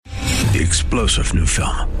The explosive new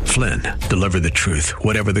film, Flynn, deliver the truth,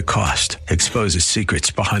 whatever the cost, exposes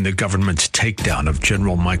secrets behind the government's takedown of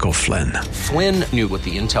General Michael Flynn. Flynn knew what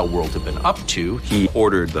the intel world had been up to. He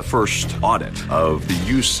ordered the first audit of the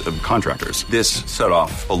use of contractors. This set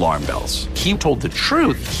off alarm bells. He told the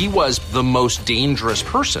truth. He was the most dangerous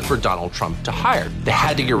person for Donald Trump to hire. They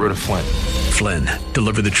had to get rid of Flynn. Flynn,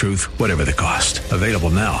 deliver the truth, whatever the cost. Available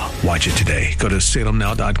now. Watch it today. Go to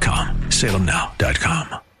salemnow.com.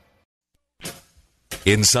 salemnow.com.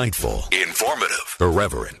 Insightful, informative,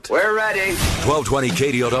 irreverent. We're ready. 1220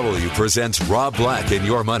 KDOW presents Rob Black and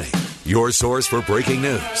Your Money, your source for breaking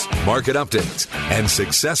news, market updates, and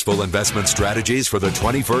successful investment strategies for the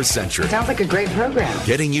 21st century. Sounds like a great program.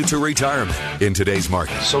 Getting you to retirement in today's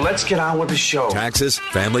market. So let's get on with the show. Taxes,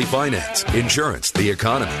 family finance, insurance, the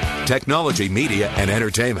economy, technology, media, and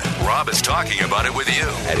entertainment. Rob is talking about it with you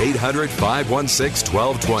at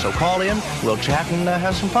 800-516-1220. So call in, we'll chat and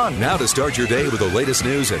have some fun. Now to start your day with the latest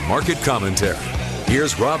news and market commentary.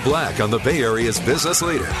 Here's Rob Black on the Bay Area's business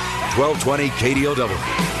leader, 1220 KDOW.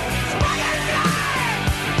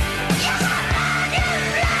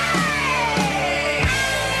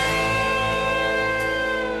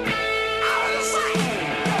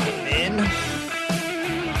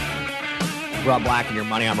 Rob Black and Your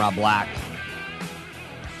Money. I'm Rob Black.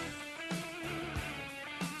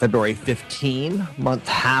 February 15, month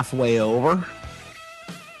halfway over.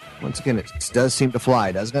 Once again, it does seem to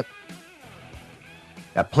fly, doesn't it?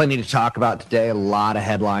 Got plenty to talk about today. A lot of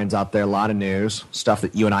headlines out there, a lot of news, stuff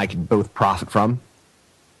that you and I can both profit from.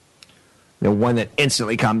 You know, one that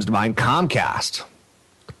instantly comes to mind, Comcast.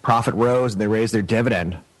 Profit rose and they raised their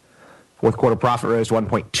dividend. Fourth quarter profit rose to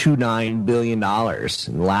 $1.29 billion.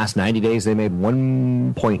 In the last 90 days, they made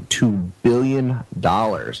 $1.2 billion.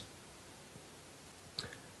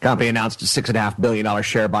 Company announced a $6.5 billion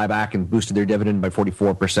share buyback and boosted their dividend by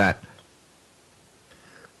 44%.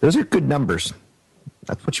 Those are good numbers.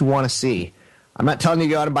 That's what you want to see. I'm not telling you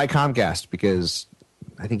to go out and buy Comcast because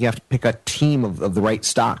I think you have to pick a team of the right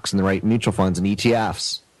stocks and the right mutual funds and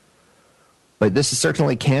ETFs. But this is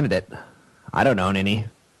certainly a candidate. I don't own any.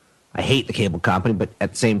 I hate the cable company, but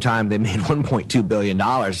at the same time, they made $1.2 billion.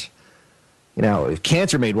 You know, if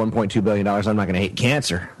cancer made $1.2 billion, I'm not going to hate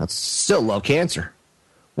cancer. That's still love cancer.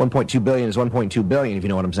 $1.2 billion is $1.2 billion, if you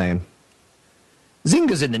know what I'm saying.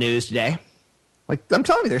 Zynga's in the news today. Like, I'm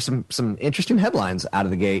telling you, there's some interesting headlines out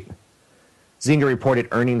of the gate. Zynga reported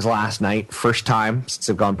earnings last night, first time since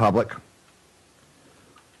they've gone public.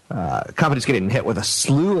 The company's getting hit with a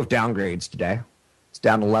slew of downgrades today. It's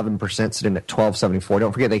down 11%, sitting at $12.74.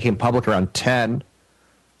 Don't forget, they came public around 10,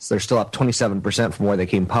 so they're still up 27% from where they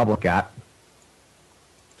came public at.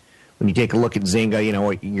 When you take a look at Zynga, you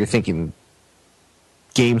know, you're thinking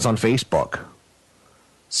games on Facebook,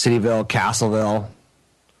 Cityville, Castleville,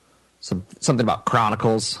 something about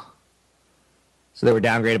Chronicles. So they were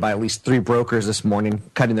downgraded by at least 3 brokers this morning,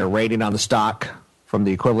 cutting their rating on the stock from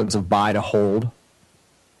the equivalents of buy to hold.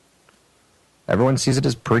 Everyone sees it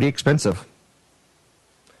as pretty expensive.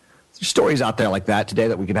 There's stories out there like that today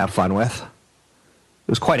that we can have fun with. It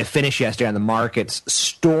was quite a finish yesterday on the markets.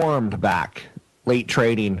 Stormed back. Late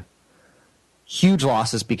trading. Huge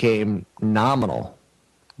losses became nominal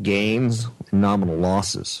gains and nominal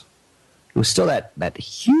losses. It was still that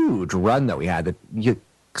huge run that we had that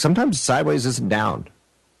sometimes sideways isn't down.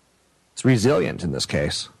 It's resilient in this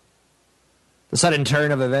case. The sudden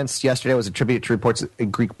turn of events yesterday was attributed to reports that a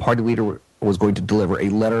Greek party leader was going to deliver a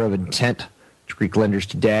letter of intent to Greek lenders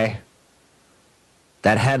today.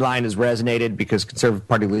 That headline has resonated because Conservative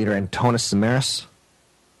Party leader Antonis Samaras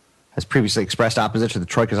has previously expressed opposition to the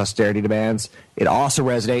Troika's austerity demands. It also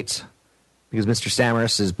resonates because Mr.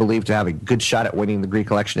 Samaras is believed to have a good shot at winning the Greek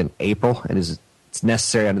election in April, and it's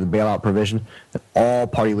necessary under the bailout provision that all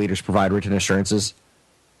party leaders provide written assurances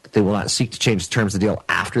that they will not seek to change the terms of the deal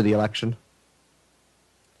after the election.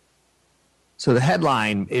 So the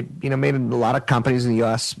headline, it made a lot of companies in the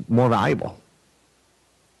U.S. more valuable.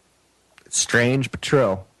 It's strange, but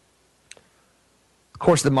true. Of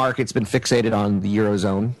course, the market's been fixated on the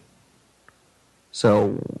Eurozone.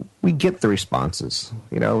 So we get the responses.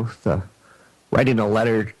 You know, writing a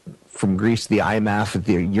letter from Greece to the IMF,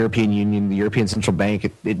 the European Union, the European Central Bank,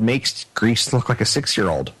 it makes Greece look like a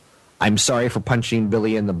 6-year-old. I'm sorry for punching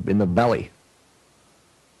Billy in the belly.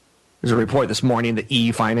 There's a report this morning that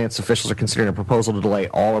EU finance officials are considering a proposal to delay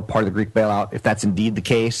all or part of the Greek bailout. If that's indeed the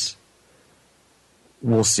case,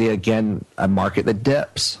 we'll see again a market that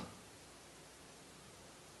dips.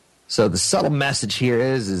 So the subtle message here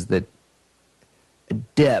is that a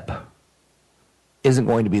dip isn't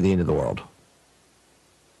going to be the end of the world.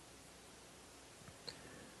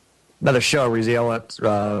 Another show of resilience,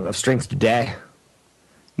 of strength today.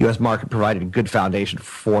 U.S. market provided a good foundation for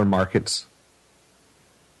foreign markets.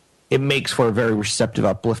 It makes for a very receptive,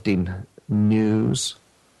 uplifting news.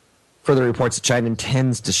 Further reports that China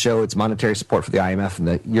intends to show its monetary support for the IMF and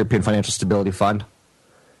the European Financial Stability Fund.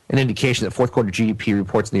 An indication that fourth quarter GDP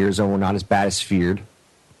reports in the Eurozone were not as bad as feared.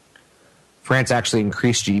 France actually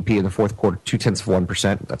increased GDP in the fourth quarter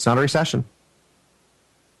 0.2%. That's not a recession.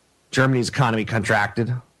 Germany's economy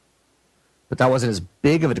contracted, but that wasn't as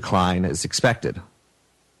big of a decline as expected.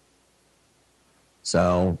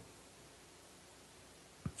 So,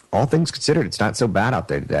 all things considered, it's not so bad out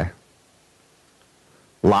there today.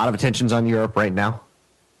 A lot of attention's on Europe right now.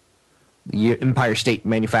 The Empire State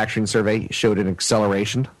Manufacturing Survey showed an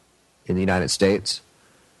acceleration in the United States.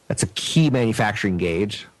 That's a key manufacturing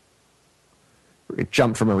gauge. It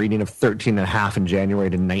jumped from a reading of 13.5 in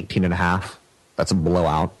January to 19.5. That's a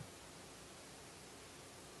blowout.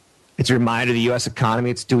 It's a reminder of the U.S.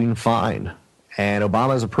 economy, it's doing fine. And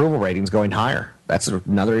Obama's approval rating's going higher. That's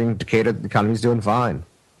another indicator that the economy's doing fine.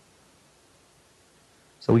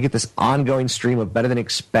 So we get this ongoing stream of better than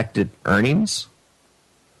expected earnings.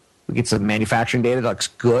 We get some manufacturing data that looks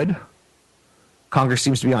good. Congress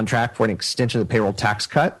seems to be on track for an extension of the payroll tax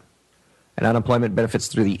cut and unemployment benefits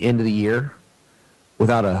through the end of the year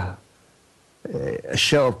without a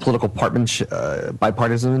show of political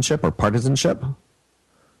bipartisanship or partisanship.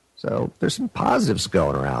 So there's some positives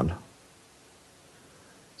going around.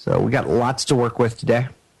 So we got lots to work with today.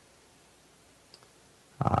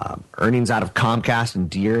 Earnings out of Comcast and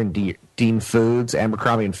Deere and Dean Foods,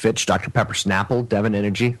 Abercrombie and Fitch, Dr. Pepper Snapple, Devon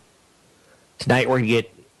Energy. Tonight we're going to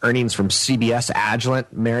get earnings from CBS,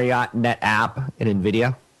 Agilent, Marriott, NetApp, and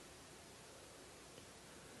NVIDIA.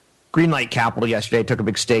 Greenlight Capital yesterday took a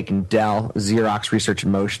big stake in Dell, Xerox, Research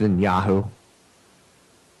in Motion, and Yahoo.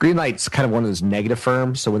 Greenlight's kind of one of those negative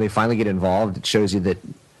firms, so when they finally get involved, it shows you that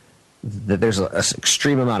there's an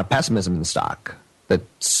extreme amount of pessimism in the stock. That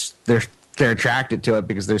they're attracted to it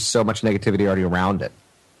because there's so much negativity already around it.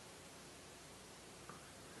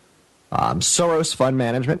 Soros Fund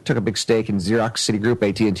Management took a big stake in Xerox, Citigroup,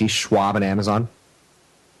 AT&T, Schwab, and Amazon.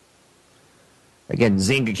 Again,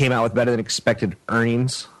 Zynga came out with better than expected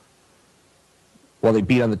earnings. While they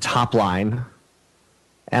beat on the top line,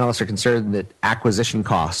 analysts are concerned that acquisition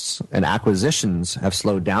costs and acquisitions have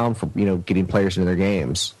slowed down for getting players into their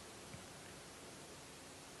games.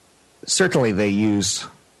 Certainly, they use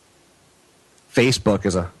Facebook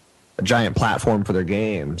as a giant platform for their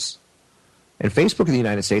games. And Facebook in the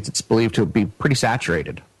United States, it's believed to be pretty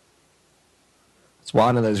saturated. It's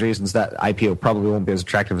one of those reasons that IPO probably won't be as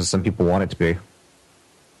attractive as some people want it to be.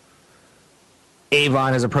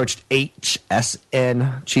 Avon has approached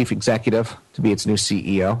HSN chief executive to be its new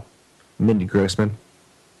CEO, Mindy Grossman.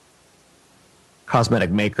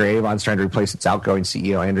 Cosmetic maker Avon's trying to replace its outgoing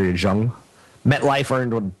CEO, Andrea Jung. MetLife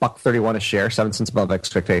earned $1.31 a share, 7 cents above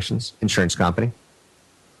expectations. Insurance company.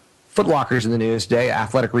 Foot Locker's in the news today.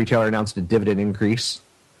 Athletic retailer announced a dividend increase,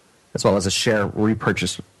 as well as a share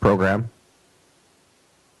repurchase program.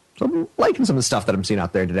 So I'm liking some of the stuff that I'm seeing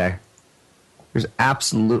out there today. There's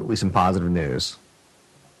absolutely some positive news.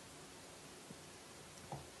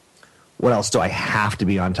 What else do I have to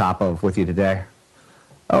be on top of with you today?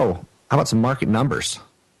 Oh, how about some market numbers?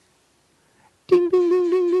 Ding, ding,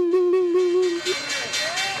 ding, ding, ding, ding, ding, ding.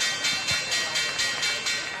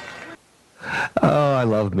 Oh, I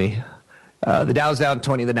love me. The Dow's down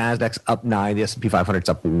 20, the Nasdaq's up 9, the S&P 500's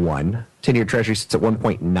up 1. 10-year Treasury sits at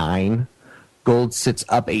 1.9. Gold sits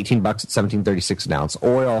up $18 at $17.36 an ounce.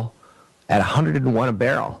 Oil at 101 a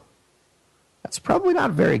barrel. That's probably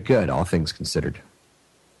not very good, all things considered.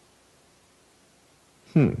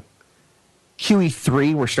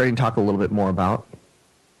 QE3, we're starting to talk a little bit more about.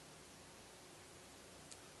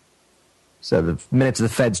 So the minutes of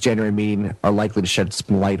the Fed's January meeting are likely to shed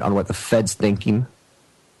some light on what the Fed's thinking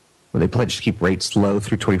when they pledge to keep rates low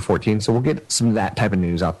through 2014. So we'll get some of that type of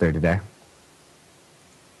news out there today.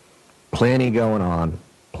 Plenty going on.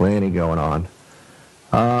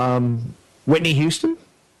 Whitney Houston,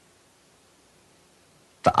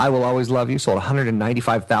 the I Will Always Love You, sold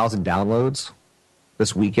 195,000 downloads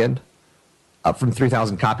this weekend, up from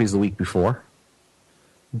 3,000 copies the week before.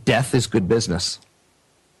 Death is good business.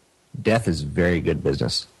 Death is very good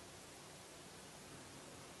business.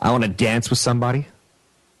 I Want to Dance with Somebody.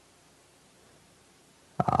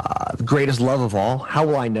 The Greatest Love of All. How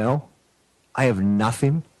Will I Know? I Have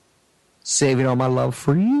Nothing. Saving All My Love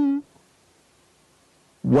for You.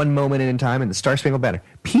 One Moment in Time, and the Star Spangled Banner.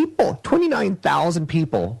 29,000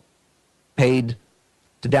 people paid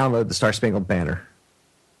to download the Star Spangled Banner.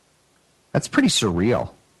 That's pretty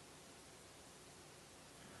surreal.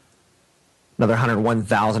 Another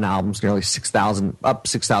 101,000 albums, nearly 6,000, up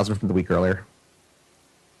 6,000 from the week earlier.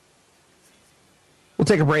 We'll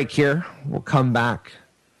take a break here. We'll come back.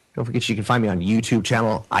 Don't forget you can find me on YouTube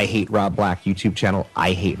channel, I Hate Rob Black. YouTube channel,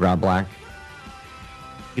 I Hate Rob Black.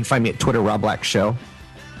 You can find me at Twitter, Rob Black Show.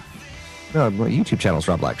 No, my YouTube channel is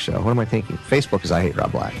Rob Black Show. What am I thinking? Facebook is I Hate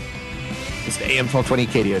Rob Black. It's the AM 1220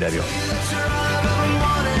 KDOW.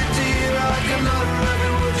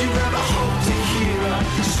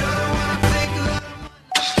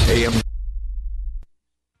 AM.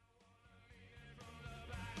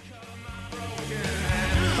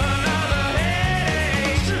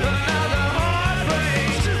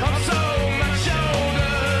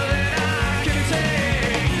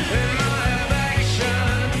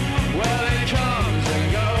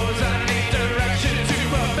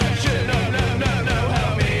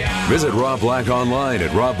 Visit Rob Black online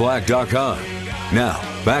at robblack.com. Now,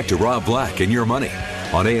 back to Rob Black and Your Money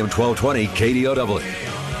on AM 1220 KDOW.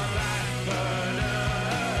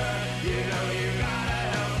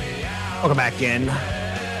 Welcome back in.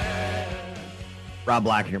 Rob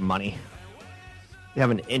Black and Your Money. We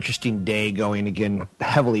have an interesting day going again,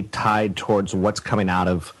 heavily tied towards what's coming out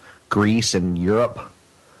of Greece and Europe.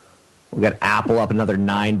 We got Apple up another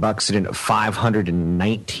 $9, sitting at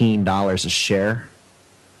 $519 a share.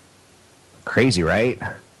 Crazy, right?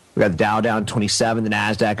 We got the Dow down 27, the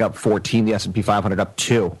NASDAQ up 14, the S&P 500 up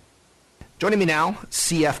 2. Joining me now,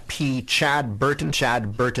 CFP Chad Burton.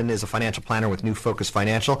 Chad Burton is a financial planner with New Focus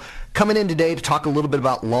Financial. Coming in today to talk a little bit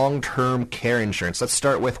about long-term care insurance. Let's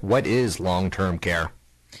start with, what is long-term care?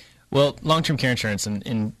 Well, long-term care insurance,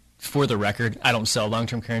 and for the record, I don't sell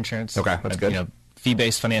long-term care insurance. Okay, that's good.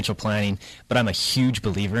 Fee-based financial planning, but I'm a huge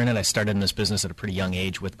believer in it. I started in this business at a pretty young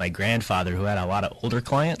age with my grandfather, who had a lot of older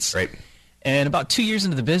clients. Right. And about 2 years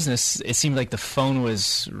into the business, it seemed like the phone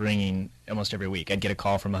was ringing almost every week. I'd get a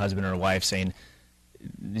call from a husband or a wife saying,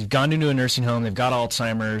 they've gone into a nursing home, they've got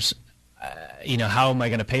Alzheimer's, how am I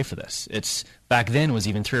going to pay for this? It's back then was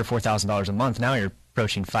even $3,000 or $4,000 a month. Now you're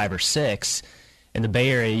approaching $5,000 or $6,000. In the Bay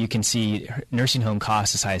Area, you can see nursing home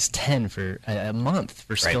costs as high as $10,000 for a month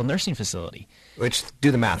for skilled nursing facility. Which,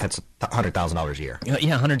 do the math, that's $100,000 a year. Yeah,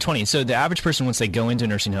 $120,000. So the average person, once they go into a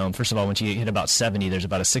nursing home, first of all, once you hit about 70, there's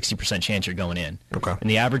about a 60% chance you're going in. Okay. And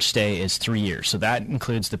the average stay is 3 years. So that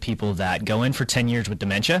includes the people that go in for 10 years with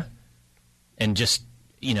dementia, and just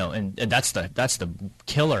and that's the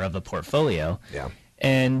killer of the portfolio. Yeah.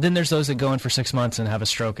 And then there's those that go in for 6 months and have a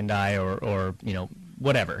stroke and die, or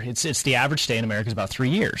whatever. It's the average stay in America is about 3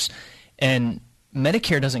 years, and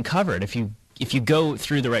Medicare doesn't cover it. If you go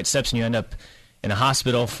through the right steps and you end up in a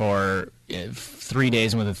hospital for 3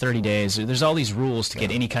 days and within 30 days, there's all these rules to get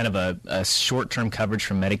any kind of a short-term coverage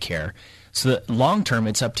from Medicare. So the long-term,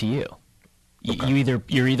 it's up to you. Okay.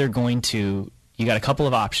 You're either going to, you got a couple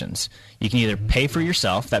of options. You can either pay for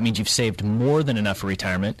yourself. That means you've saved more than enough for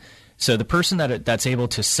retirement. So the person that's able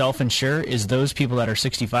to self-insure is those people that are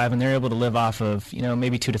 65 and they're able to live off of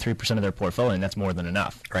maybe 2 to 3% of their portfolio, and that's more than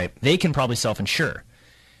enough. Right. They can probably self-insure.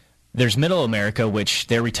 There's middle America, which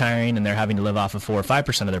they're retiring and they're having to live off of 4 or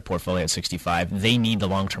 5% of their portfolio at 65. They need the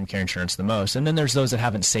long-term care insurance the most. And then there's those that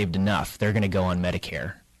haven't saved enough. They're going to go on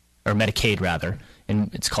Medicare, or Medicaid rather, and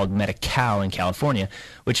it's called Medi-Cal in California,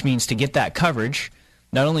 which means to get that coverage,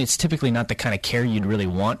 not only it's typically not the kind of care you'd really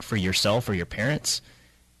want for yourself or your parents,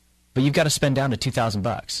 but you've got to spend down to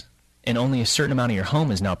 $2,000, and only a certain amount of your home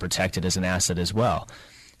is now protected as an asset as well.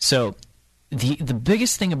 So the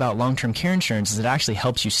biggest thing about long-term care insurance is it actually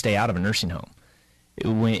helps you stay out of a nursing home.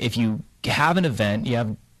 If you have an event,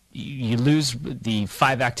 you lose the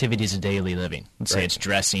 5 activities of daily living. Let's say it's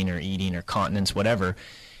dressing or eating or continence, whatever.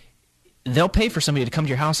 They'll pay for somebody to come to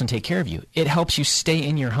your house and take care of you. It helps you stay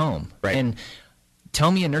in your home. Right. And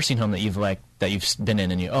tell me a nursing home that you've been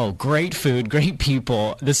in and great food, great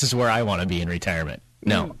people. This is where I want to be in retirement.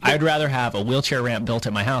 No, I'd rather have a wheelchair ramp built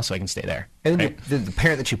at my house so I can stay there. And right? the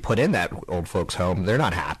parent that you put in that old folks' home, they're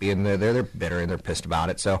not happy, and they're bitter and they're pissed about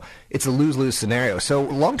it. So it's a lose-lose scenario. So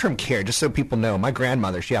long-term care, just so people know, my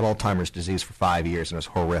grandmother, she had Alzheimer's disease for 5 years, and it was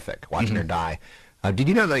horrific watching her die. Did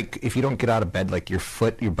you know, if you don't get out of bed,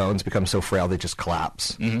 your bones become so frail they just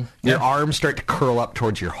collapse? Mm-hmm. Your arms start to curl up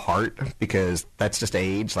towards your heart because that's just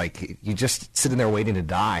age. You just sitting there waiting to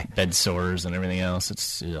die. Bed sores and everything else.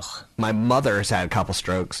 It's ugh. My mother has had a couple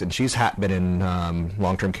strokes, and she's been in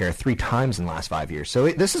long-term care 3 times in the last 5 years. So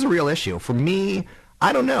this is a real issue. For me,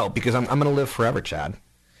 I don't know, because I'm going to live forever, Chad.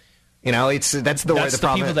 That's the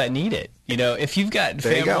problem. People that need it. If you've got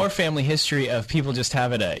more family history of people just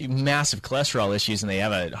having a massive cholesterol issues and they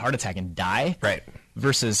have a heart attack and die, right?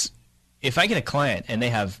 Versus if I get a client and they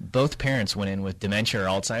have both parents went in with dementia or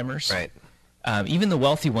Alzheimer's, right? even the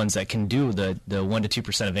wealthy ones that can do the 1% to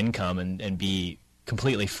 2% of income and be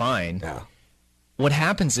completely fine. Yeah. What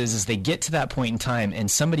happens is they get to that point in time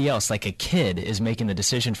and somebody else, like a kid, is making the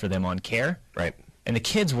decision for them on care. Right. And the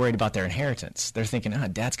kid's worried about their inheritance. They're thinking,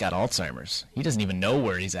 Dad's got Alzheimer's. He doesn't even know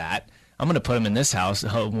where he's at. I'm going to put him in this house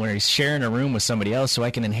where he's sharing a room with somebody else so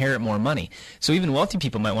I can inherit more money. So even wealthy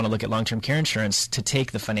people might want to look at long-term care insurance to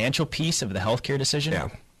take the financial piece of the healthcare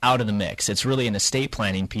decision out of the mix. It's really an estate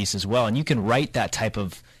planning piece as well. And you can write that type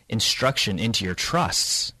of instruction into your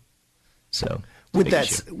trusts. So with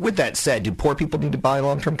that said, do poor people need to buy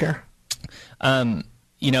long-term care?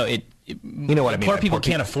 You know what I mean. Poor people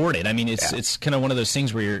can't afford it. I mean, it's kind of one of those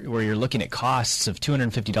things where you're looking at costs of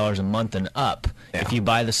 $250 a month and up. Yeah. If you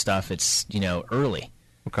buy the stuff, it's early.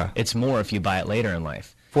 Okay. It's more if you buy it later in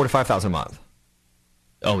life. $4,000 to $5,000 a month.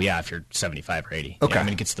 Oh yeah, if you're 75 or 80. Okay. I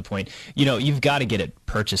mean, it gets to the point. You've got to get it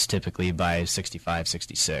purchased typically by 65,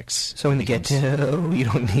 66. So when you get to, you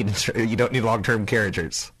don't need long-term care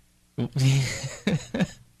insurance.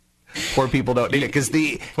 Poor people don't need it because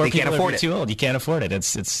they can't afford it. Too old. You can't afford it.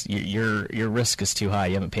 It's your risk is too high.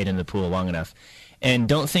 You haven't paid in the pool long enough. And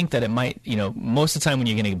don't think that it might, most of the time when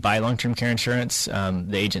you're going to buy long-term care insurance,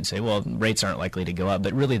 the agents say, well, rates aren't likely to go up,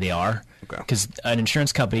 but really they are. Because an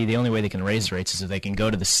insurance company, the only way they can raise the rates is if they can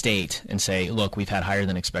go to the state and say, look, we've had higher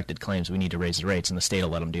than expected claims. We need to raise the rates, and the state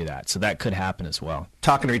will let them do that. So that could happen as well.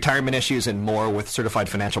 Talking retirement issues and more with certified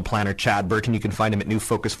financial planner Chad Burton. You can find him at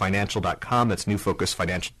newfocusfinancial.com. That's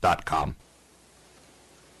newfocusfinancial.com.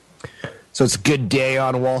 So it's a good day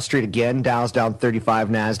on Wall Street again. Dow's down 35,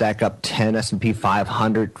 NASDAQ up 10, S&P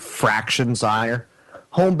 500 fractions higher.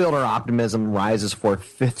 Home builder optimism rises for a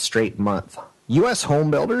fifth straight month. U.S.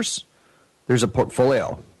 home builders, there's a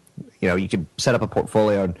portfolio. You could set up a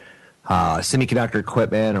portfolio in semiconductor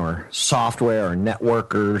equipment or software or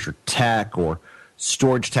networkers or tech or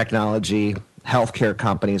storage technology, healthcare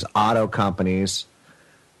companies, auto companies,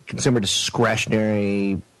 consumer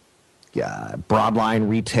discretionary, broadline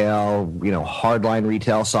retail, hardline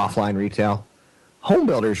retail, softline retail. Home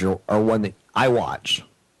builders are one that I watch.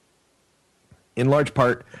 In large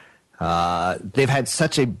part, they've had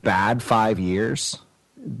such a bad 5 years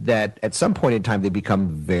that at some point in time they become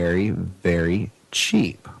very, very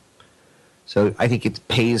cheap. So I think it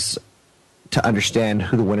pays to understand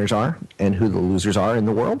who the winners are and who the losers are in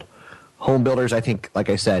the world. Home builders, I think, like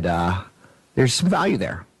I said, there's some value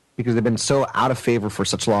there because they've been so out of favor for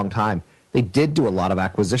such a long time. They did do a lot of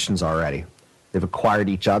acquisitions already. They've acquired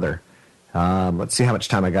each other. Let's see how much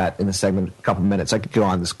time I got in the segment. A couple minutes. I could go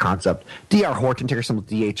on this concept. D.R. Horton, ticker symbol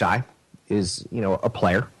DHI, is a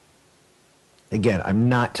player. Again, I'm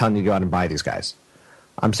not telling you to go out and buy these guys.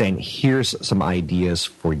 I'm saying here's some ideas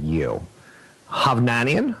for you.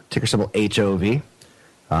 Hovnanian, ticker symbol HOV.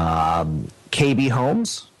 KB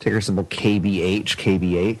Homes, ticker symbol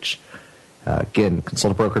KBH. Again,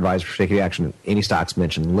 consult a broker advisor for taking action in any stocks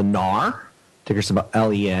mentioned. Lennar, ticker symbol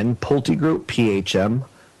LEN. Pulte Group, PHM.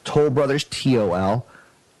 Toll Brothers, TOL.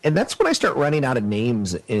 And that's when I start running out of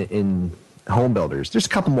names in home builders. There's a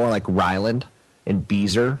couple more like Ryland and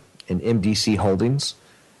Beazer and MDC Holdings.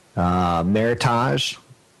 Meritage.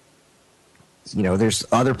 There's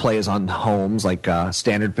other plays on homes like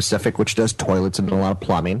Standard Pacific, which does toilets and a lot of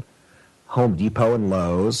plumbing. Home Depot and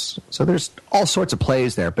Lowe's. So there's all sorts of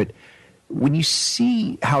plays there. But when you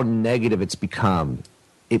see how negative it's become,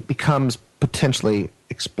 it becomes potentially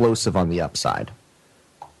explosive on the upside.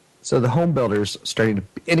 So the home builders starting to,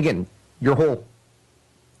 and again, your whole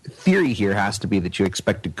theory here has to be that you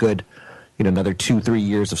expect a good, another 2-3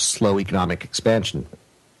 years of slow economic expansion.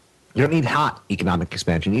 You don't need hot economic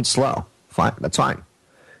expansion. You need slow. Fine. That's fine.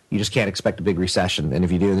 You just can't expect a big recession. And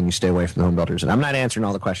if you do, then you stay away from the home builders. And I'm not answering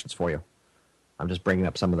all the questions for you. I'm just bringing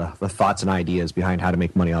up some of the thoughts and ideas behind how to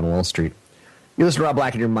make money on Wall Street. You listen to Rob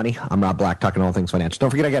Black and Your Money. I'm Rob Black, talking all things financial. Don't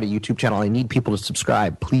forget, I got a YouTube channel. I need people to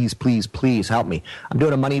subscribe. Please, please, please help me. I'm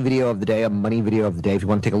doing a money video of the day. If you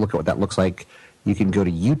want to take a look at what that looks like, you can go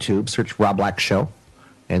to YouTube, search Rob Black Show,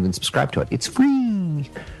 and then subscribe to it. It's free.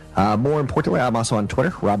 More importantly, I'm also on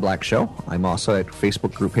Twitter, Rob Black Show. I'm also at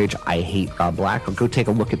Facebook group page, I Hate Rob Black. I'll go take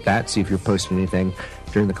a look at that, see if you're posting anything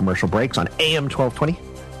during the commercial breaks on AM 1220,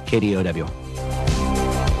 KDOW.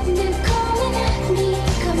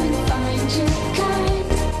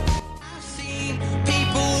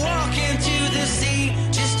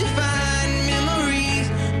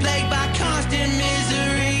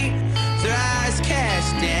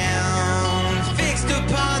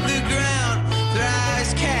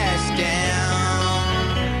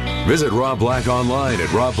 Visit Rob Black online at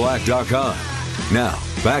robblack.com. Now,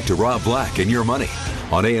 back to Rob Black and Your Money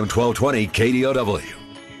on AM 1220 KDOW.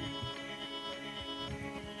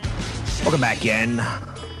 Welcome back in.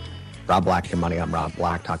 Rob Black, your money. I'm Rob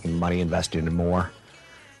Black, talking money, investing, and more.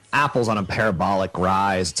 Apple's on a parabolic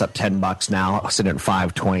rise. It's up $10 now, sitting at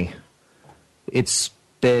 $5.20. It's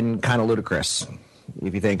been kind of ludicrous,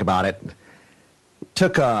 if you think about it. It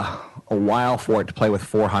took a while for it to play with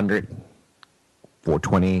 400,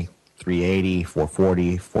 420, 380,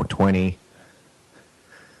 440, 420.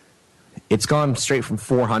 It's gone straight from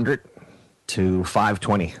 400 to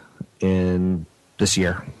 520 in this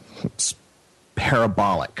year. It's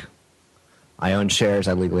parabolic. I own shares.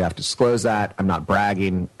 I legally have to disclose that. I'm not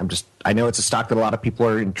bragging. I know it's a stock that a lot of people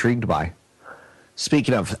are intrigued by.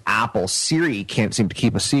 Speaking of Apple, Siri can't seem to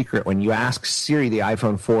keep a secret. When you ask Siri, the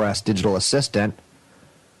iPhone 4S digital assistant,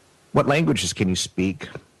 what languages can you speak?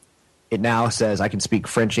 It now says I can speak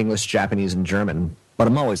French, English, Japanese, and German, but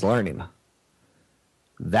I'm always learning.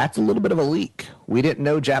 That's a little bit of a leak. We didn't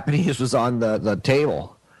know Japanese was on the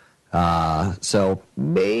table. So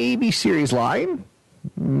maybe Siri's lying.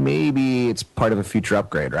 Maybe it's part of a future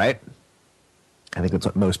upgrade, right? I think that's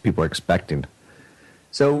what most people are expecting.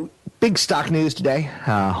 So big stock news today.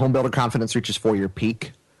 Home builder confidence reaches 4-year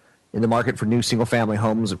peak. In the market for new single-family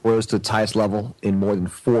homes, it rose to its highest level in more than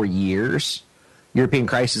 4 years. European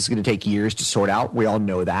crisis is going to take years to sort out. We all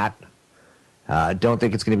know that. Don't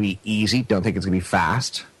think it's going to be easy. Don't think it's going to be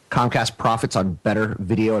fast. Comcast profits on better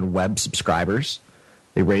video and web subscribers.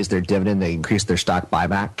 They raised their dividend. They increased their stock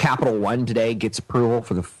buyback. Capital One today gets approval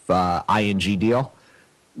for the ING deal.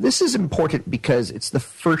 This is important because it's the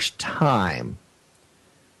first time.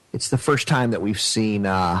 It's the first time that we've seen,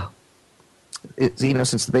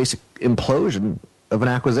 since the basic implosion of an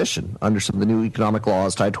acquisition under some of the new economic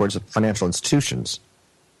laws tied towards financial institutions.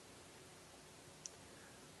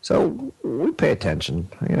 So we pay attention.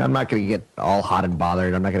 I'm not going to get all hot and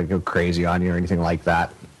bothered. I'm not going to go crazy on you or anything like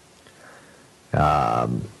that.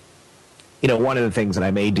 One of the things that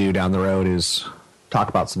I may do down the road is talk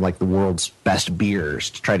about some like the world's best beers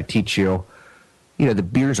to try to teach you, the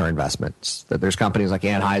beers are investments. That there's companies like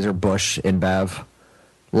Anheuser, Busch, InBev,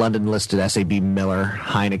 London-listed SAB Miller,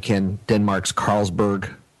 Heineken, Denmark's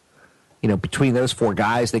Carlsberg. Between those four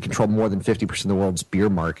guys, they control more than 50% of the world's beer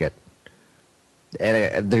market.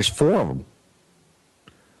 And there's 4 of them.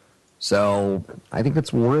 So I think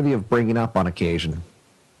that's worthy of bringing up on occasion.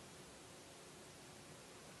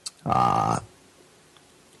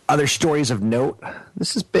 Other stories of note.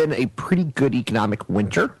 This has been a pretty good economic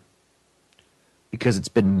winter because it's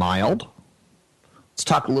been mild. Let's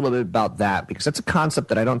talk a little bit about that because that's a concept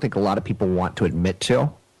that I don't think a lot of people want to admit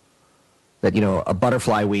to. That, a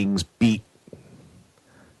butterfly wings beat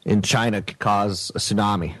in China could cause a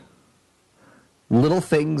tsunami. Little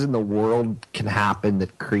things in the world can happen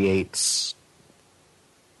that creates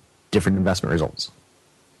different investment results.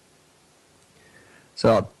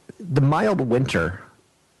 So the mild winter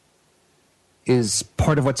is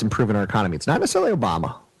part of what's improving our economy. It's not necessarily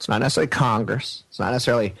Obama. It's not necessarily Congress. It's not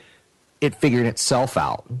necessarily it figuring itself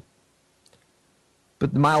out.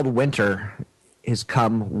 But the mild winter has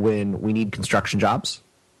come when we need construction jobs.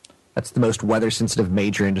 That's the most weather-sensitive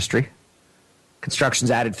major industry.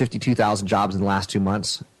 Construction's added 52,000 jobs in the last 2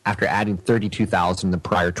 months after adding 32,000 in the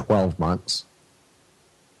prior 12 months.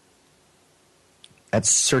 That's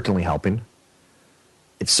certainly helping.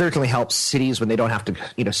 It certainly helps cities when they don't have to,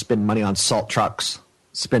 spend money on salt trucks,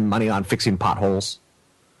 spend money on fixing potholes.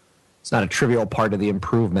 It's not a trivial part of the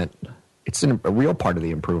improvement. It's a real part of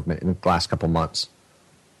the improvement in the last couple months.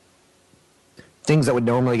 Things that would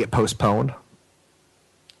normally get postponed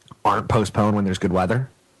aren't postponed when there's good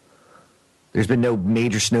weather. There's been no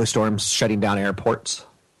major snowstorms shutting down airports.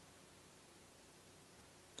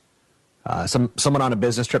 Someone on a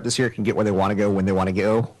business trip this year can get where they want to go when they want to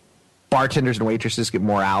go. Bartenders and waitresses get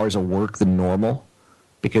more hours of work than normal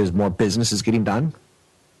because more business is getting done.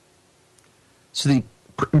 So the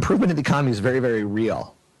improvement in the economy is very, very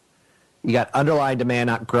real. You got underlying demand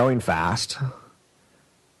not growing fast,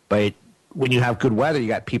 but when you have good weather, you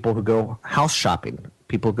got people who go house shopping,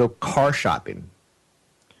 people who go car shopping,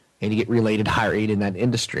 and you get related higher rate in that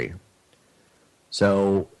industry.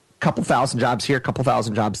 So a couple thousand jobs here, a couple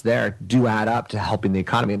thousand jobs there do add up to helping the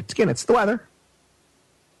economy. And again, it's the weather.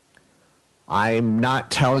 I'm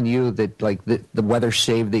not telling you that the weather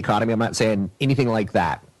saved the economy. I'm not saying anything like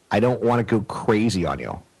that. I don't want to go crazy on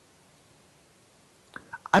you.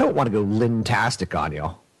 I don't want to go Lynn-tastic on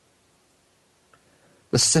you.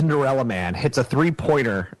 The Cinderella Man hits a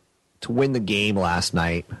 3-pointer to win the game last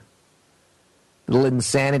night. The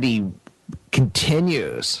insanity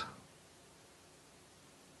continues.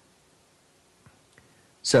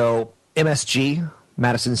 So, MSG,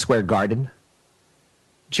 Madison Square Garden.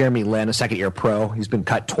 Jeremy Lin, a second-year pro. He's been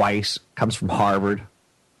cut twice. Comes from Harvard.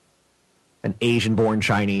 an Asian-born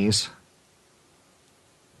Chinese.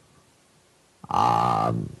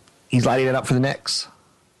 He's lighting it up for the Knicks.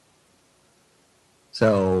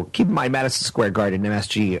 So keep in mind, Madison Square Garden,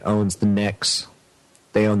 MSG owns the Knicks.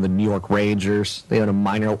 They own the New York Rangers. They own a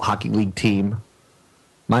minor hockey league team.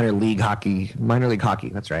 Minor league hockey,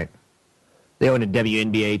 that's right. They own a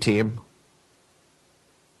WNBA team.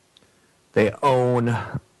 They own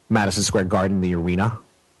Madison Square Garden, the arena.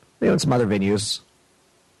 They own some other venues.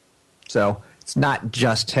 So it's not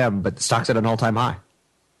just him, but the stock's at an all-time high.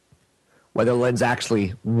 Whether Lynn's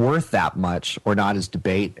actually worth that much or not is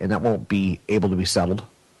debate, and that won't be able to be settled.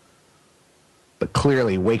 But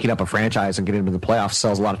clearly, waking up a franchise and getting into the playoffs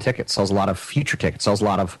sells a lot of tickets, sells a lot of future tickets, sells a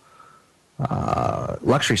lot of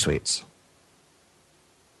luxury suites.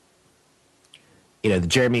 You know, the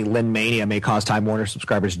Jeremy Lin mania may cause Time Warner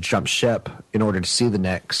subscribers to jump ship in order to see the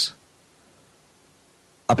Knicks.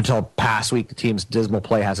 Up until past week, the team's dismal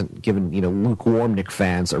play hasn't given, lukewarm Knicks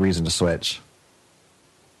fans a reason to switch.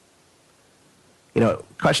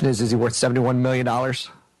 Question is he worth $71 million?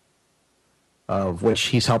 Of which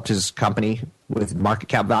he's helped his company with market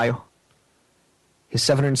cap value. His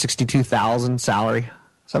 $762,000 salary,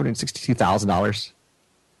 $762,000.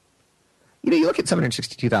 You look at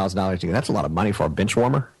 $762,000, that's a lot of money for a bench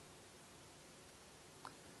warmer.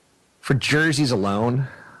 For jerseys alone,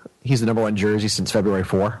 he's the number one jersey since February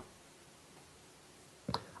 4.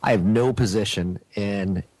 I have no position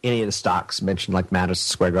in any of the stocks mentioned like Madison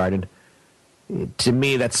Square Garden. To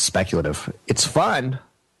me, that's speculative. It's fun,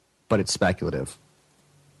 but it's speculative.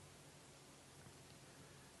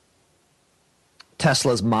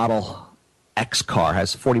 Tesla's Model X car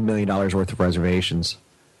has $40 million worth of reservations.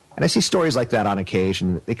 And I see stories like that on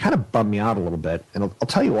occasion. They kind of bum me out a little bit, and I'll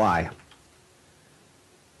tell you why.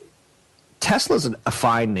 Tesla's a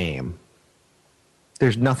fine name.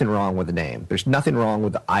 There's nothing wrong with the name. There's nothing wrong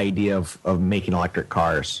with the idea of making electric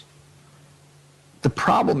cars. The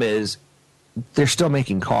problem is they're still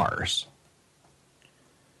making cars.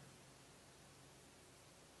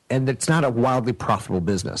 And it's not a wildly profitable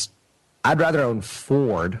business. I'd rather own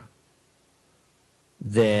Ford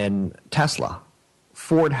than Tesla.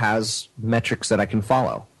 Ford has metrics that I can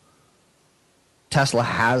follow. Tesla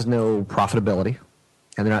has no profitability,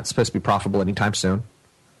 and they're not supposed to be profitable anytime soon.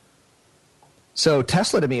 So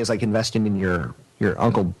Tesla to me is like investing in your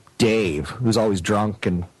Uncle Dave, who's always drunk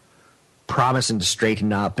and promising to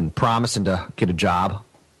straighten up and promising to get a job,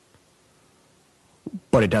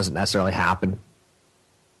 but it doesn't necessarily happen.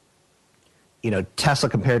 Tesla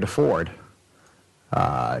compared to Ford,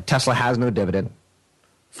 Tesla has no dividend.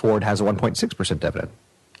 Ford has a 1.6% dividend.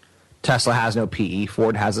 Tesla has no PE.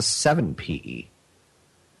 Ford has a 7 PE.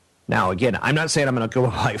 Now, again, I'm not saying I'm going to go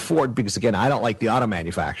buy Ford because, again, I don't like the auto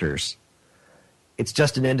manufacturers. It's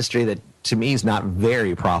just an industry that, to me, is not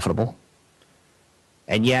very profitable.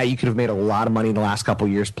 And, yeah, you could have made a lot of money in the last couple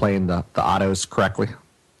of years playing the autos correctly.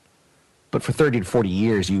 But for 30 to 40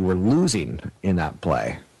 years, you were losing in that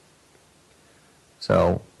play.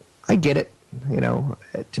 So I get it.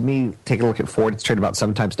 To me, take a look at Ford. It's traded about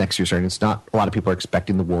 7 times next year's earnings. Not a lot of people are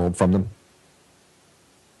expecting the world from them.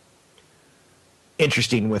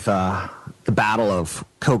 Interesting with the battle of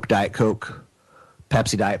Coke, Diet Coke,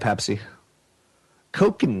 Pepsi, Diet Pepsi.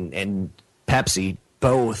 Coke and Pepsi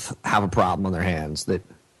both have a problem on their hands that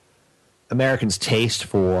Americans' taste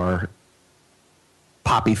for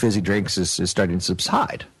poppy fizzy drinks is starting to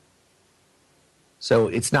subside. So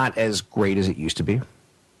it's not as great as it used to be.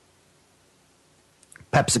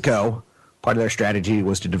 PepsiCo, part of their strategy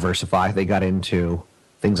was to diversify. They got into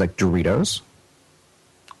things like Doritos,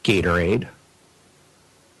 Gatorade.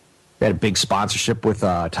 They had a big sponsorship with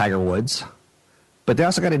Tiger Woods. But they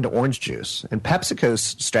also got into orange juice. And PepsiCo's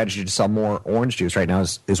strategy to sell more orange juice right now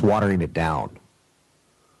is watering it down,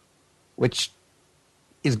 which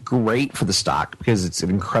is great for the stock because it's an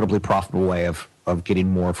incredibly profitable way of getting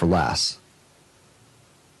more for less.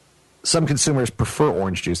 Some consumers prefer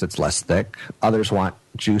orange juice that's less thick. Others want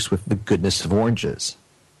juice with the goodness of oranges.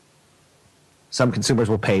 Some consumers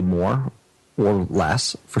will pay more or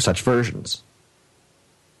less for such versions.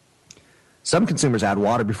 Some consumers add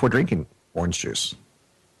water before drinking orange juice.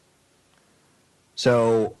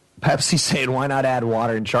 So Pepsi's saying, why not add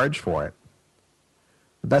water and charge for it?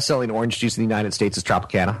 The best-selling orange juice in the United States is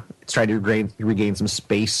Tropicana. It's trying to regain some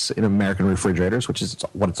space in American refrigerators, which is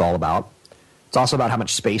what it's all about. It's also about how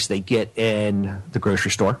much space they get in the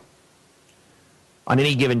grocery store. On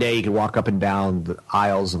any given day, you can walk up and down the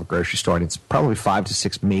aisles of a grocery store, and it's probably 5 to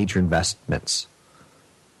 6 major investments.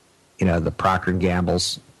 The Procter &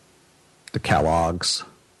 Gamble's, the Kellogg's,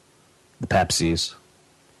 the Pepsi's.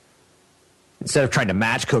 Instead of trying to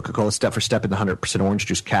match Coca-Cola step for step in the 100% orange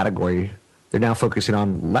juice category, They're now focusing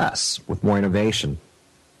on less with more innovation.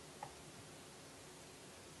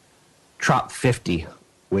 Trop 50,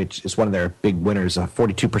 which is one of their big winners,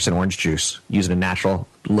 42% orange juice using a natural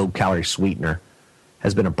low-calorie sweetener,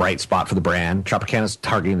 has been a bright spot for the brand. Tropicana is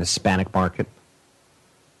targeting the Hispanic market.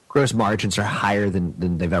 Gross margins are higher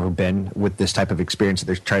than they've ever been with this type of experience that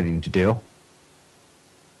they're trying to do.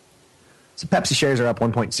 So Pepsi shares are up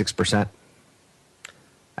 1.6%.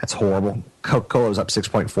 That's horrible. Coca-Cola was up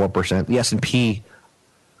 6.4%. The S&P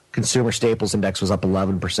Consumer Staples Index was up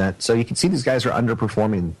 11%. So you can see these guys are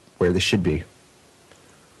underperforming where they should be.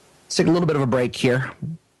 Let's take a little bit of a break here.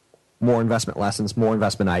 More investment lessons, more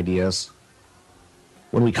investment ideas.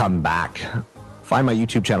 When we come back, find my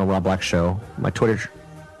YouTube channel, Rob Black Show, my Twitter,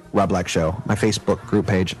 Rob Black Show, my Facebook group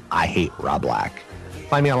page, I Hate Rob Black.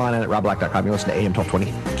 Find me online at robblack.com. You listen to AM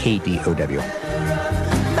 1220 KDOW.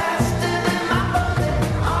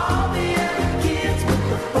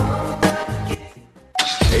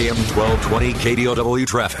 AM 1220 KDOW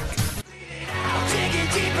traffic.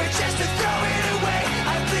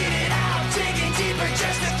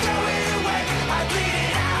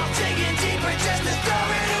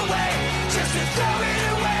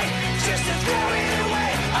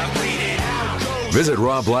 Visit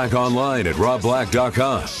Rob Black online at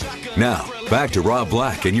robblack.com. Now, back to Rob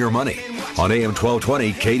Black and Your Money on AM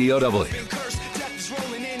 1220 KDOW.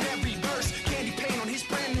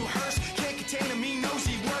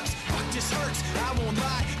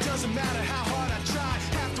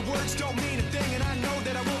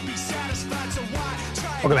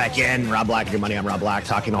 Welcome back in. Rob Black and Your Money. I'm Rob Black,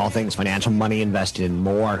 talking all things financial, money, investing, and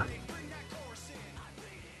more.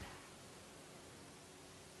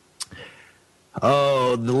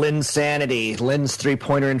 Oh, the Linsanity. Lynn's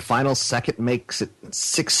three-pointer in final second makes it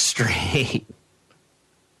 6 straight.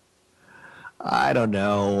 I don't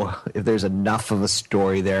know if there's enough of a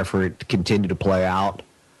story there for it to continue to play out.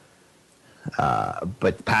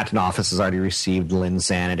 But the patent office has already received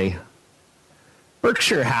Linsanity.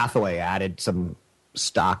 Berkshire Hathaway added some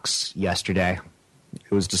stocks yesterday.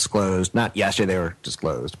 It was disclosed. Not yesterday they were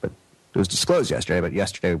disclosed, but it was disclosed yesterday. But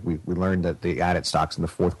yesterday we learned that they added stocks in the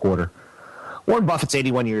fourth quarter. Warren Buffett's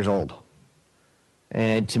 81 years old.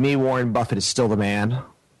 And to me, Warren Buffett is still the man.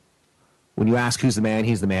 When you ask who's the man,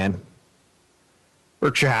 he's the man.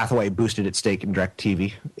 Berkshire Hathaway boosted its stake in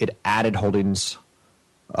DirecTV. It added holdings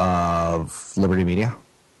of Liberty Media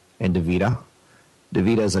and DaVita.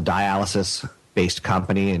 DaVita is a dialysis-based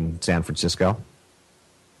company in San Francisco.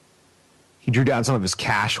 He drew down some of his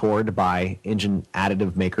cash hoard by engine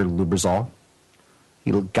additive maker Lubrizol.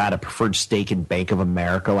 He got a preferred stake in Bank of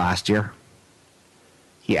America last year.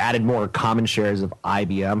 He added more common shares of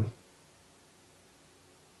IBM.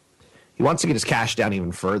 He wants to get his cash down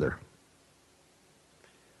even further.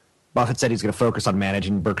 Buffett said he's going to focus on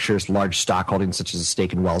managing Berkshire's large stock holdings, such as a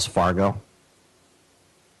stake in Wells Fargo,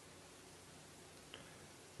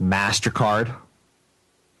 MasterCard,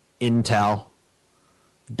 Intel,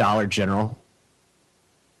 Dollar General.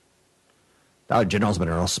 Dollar General's been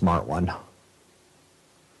a real smart one. A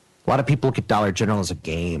lot of people look at Dollar General as a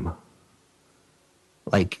game.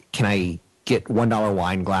 Like, can I get $1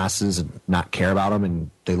 wine glasses and not care about them and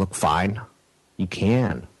they look fine? You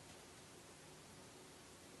can.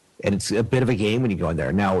 And it's a bit of a game when you go in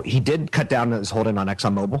there. Now, he did cut down his holding on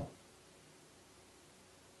ExxonMobil.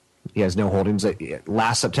 He has no holdings.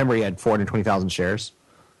 Last September, he had 420,000 shares.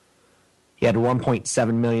 He had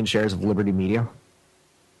 1.7 million shares of Liberty Media.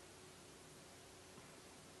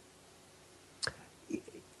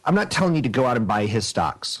 I'm not telling you to go out and buy his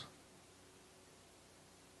stocks.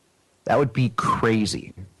 That would be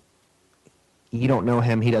crazy. You don't know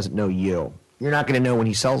him. He doesn't know you. You're not going to know when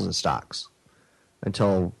he sells his stocks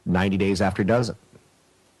until 90 days after he does it.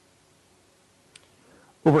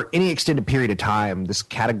 Over any extended period of time, this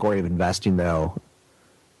category of investing, though,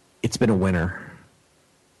 it's been a winner.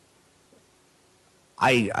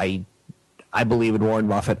 I believe in Warren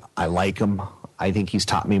Buffett. I like him. I think he's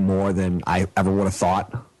taught me more than I ever would have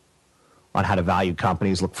thought on how to value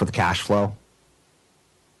companies, look for the cash flow.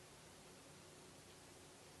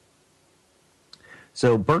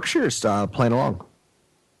 So Berkshire's playing along.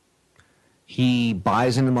 He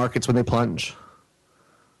buys into markets when they plunge.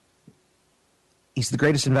 He's the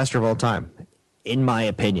greatest investor of all time, in my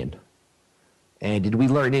opinion. And did we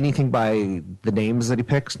learn anything by the names that he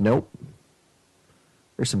picks? Nope.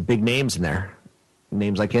 There's some big names in there.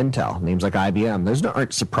 Names like Intel, names like IBM. Those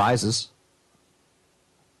aren't surprises.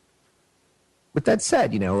 With that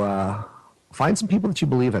said, find some people that you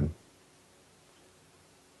believe in.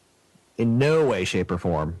 In no way, shape, or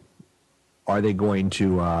form are they going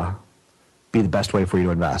to be the best way for you to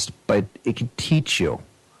invest. But it can teach you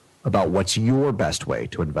about what's your best way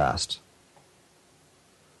to invest.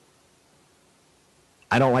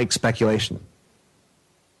 I don't like speculation.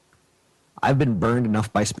 I've been burned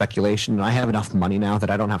enough by speculation, and I have enough money now that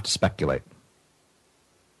I don't have to speculate.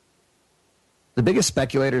 The biggest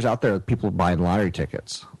speculators out there are people buying lottery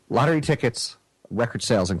tickets. Lottery tickets, record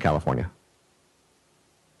sales in California.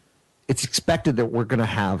 It's expected that we're going to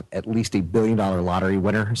have at least $1 billion lottery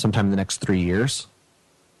winner sometime in the next 3 years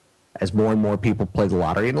as more and more people play the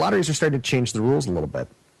lottery. And lotteries are starting to change the rules a little bit.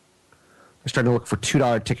 They're starting to look for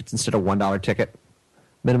 $2 tickets instead of $1 ticket.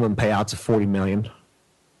 Minimum payouts of $40 million.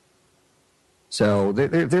 So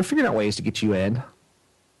they're figuring out ways to get you in.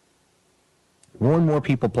 More and more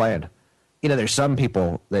people playing. You know, there's some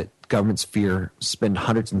people that governments fear spend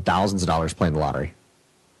hundreds and thousands of dollars playing the lottery.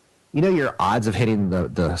 You know your odds of hitting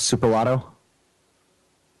the Super Lotto?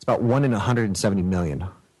 It's about 1 in 170 million.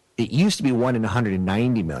 It used to be 1 in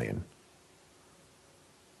 190 million.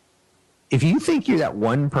 If you think you're that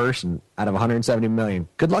one person out of 170 million,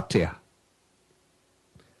 good luck to you.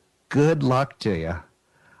 Good luck to you.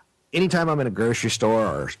 Anytime I'm in a grocery store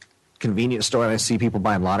or convenience store and I see people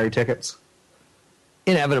buying lottery tickets,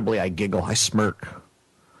 inevitably I giggle, I smirk.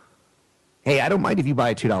 Hey, I don't mind if you buy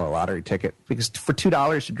a $2 lottery ticket, because for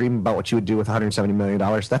 $2 to dream about what you would do with $170 million,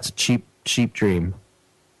 that's a cheap, cheap dream.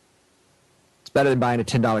 It's better than buying a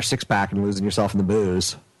 $10 six-pack and losing yourself in the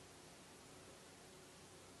booze.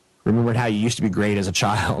 Remembering how you used to be great as a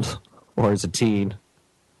child or as a teen,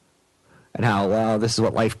 and how, well, this is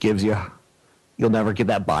what life gives you. You'll never get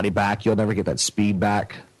that body back. You'll never get that speed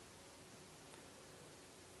back.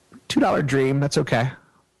 $2 dream, that's okay.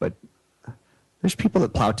 But there's people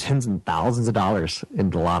that plow tens and thousands of dollars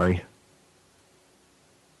into the lottery.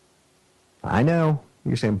 I know.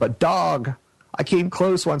 You're saying, but dog, I came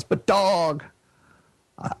close once, but dog,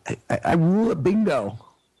 I rule at bingo.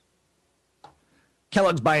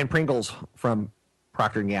 Kellogg's buying Pringles from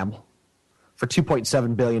Procter & Gamble for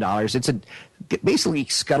 $2.7 billion. It's basically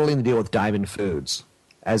scuttling the deal with Diamond Foods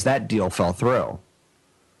as that deal fell through.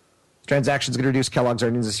 The transaction's going to reduce Kellogg's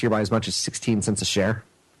earnings this year by as much as 16 cents a share.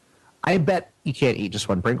 I bet you can't eat just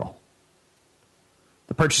one Pringle.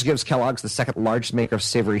 The purchase gives Kellogg's the second largest maker of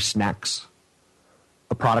savory snacks,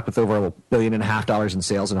 a product with over $1.5 billion in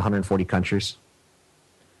sales in 140 countries.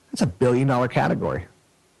 That's $1 billion category,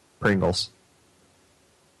 Pringles.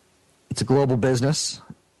 It's a global business.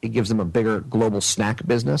 It gives them a bigger global snack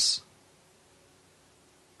business.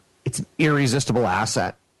 It's an irresistible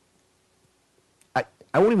asset.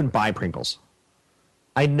 I won't even buy Pringles.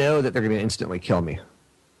 I know that they're going to instantly kill me.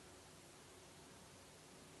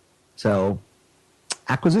 So,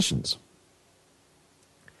 acquisitions.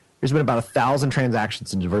 There's been about 1,000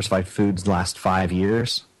 transactions in diversified foods in the last 5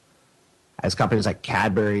 years, as companies like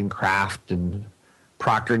Cadbury and Kraft and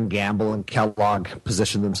Procter & Gamble and Kellogg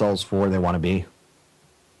position themselves for where they want to be.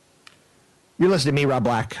 You're listening to me, Rob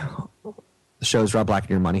Black. The show is Rob Black and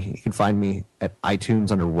Your Money. You can find me at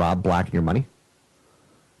iTunes under Rob Black and Your Money.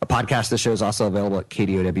 A podcast of the show is also available at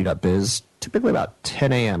kdow.biz, typically about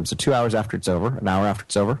 10 a.m., so 2 hours after it's over, an hour after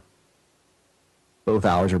it's over. Both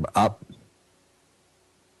hours are up.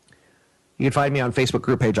 You can find me on Facebook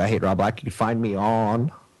group page, I Hate Rob Black. You can find me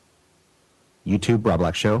on YouTube, Rob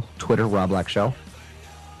Black Show, Twitter, Rob Black Show.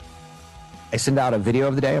 I send out a video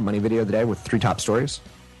of the day, a money video of the day with 3 top stories.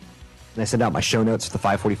 And I send out my show notes for the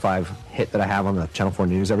 545 hit that I have on the Channel 4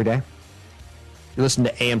 News every day. You listen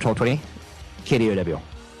to AM 1220, KDOW.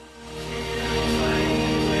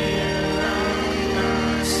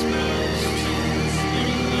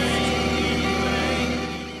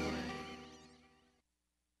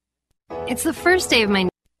 It's the first day of my...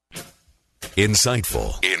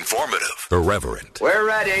 Insightful, informative, irreverent. We're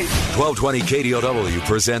ready. 1220 KDOW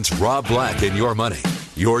presents Rob Black and Your Money,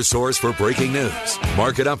 your source for breaking news,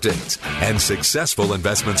 market updates, and successful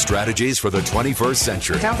investment strategies for the 21st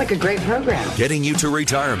century. Sounds like a great program. Getting you to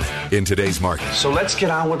retirement in today's market. So let's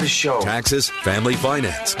get on with the show. Taxes, family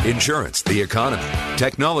finance, insurance, the economy,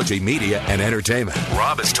 technology, media, and entertainment.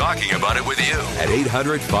 Rob is talking about it with you at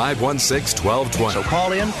 800-516-1220. So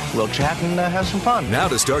call in, we'll chat and have some fun. Now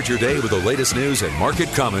to start your day with the latest news and market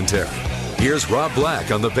commentary. Here's Rob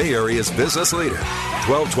Black on the Bay Area's business leader,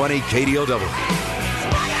 1220 KDOW.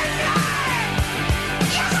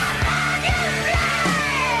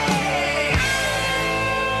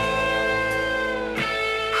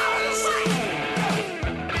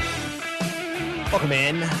 Welcome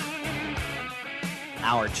in.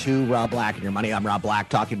 Hour 2, Rob Black and Your Money. I'm Rob Black,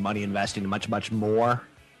 talking money, investing, and much, much more.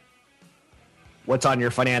 What's on your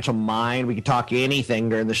financial mind? We can talk anything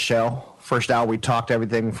during the show. First hour, we talked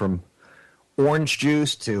everything from orange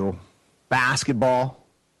juice to basketball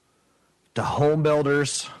to home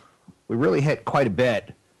builders We really hit quite a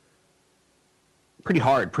bit. Pretty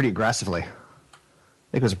hard, pretty aggressively.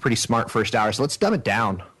 I think it was a pretty smart first hour, so let's dumb it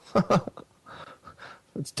down.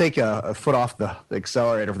 Let's take a foot off the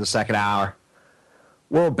accelerator for the second hour.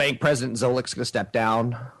 World Bank President Zoellick's going to step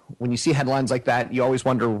down. When you see headlines like that, you always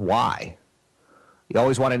wonder why. You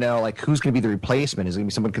always want to know, like, who's going to be the replacement? Is it going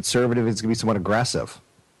to be someone conservative? Is it going to be someone aggressive?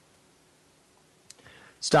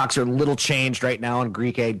 Stocks are a little changed right now on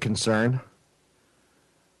Greek aid concern.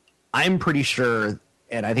 I'm pretty sure,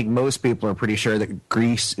 and I think most people are pretty sure, that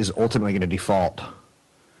Greece is ultimately going to default.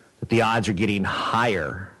 That the odds are getting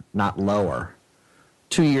higher, not lower.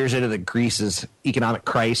 2 years into Greece's economic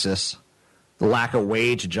crisis, the lack of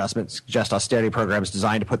wage adjustments suggest austerity programs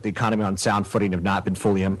designed to put the economy on sound footing have not been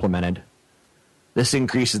fully implemented. This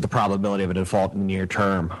increases the probability of a default in the near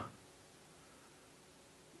term.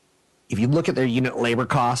 If you look at their unit labor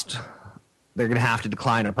cost, they're going to have to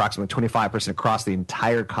decline approximately 25% across the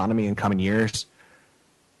entire economy in coming years.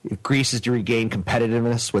 If Greece is to regain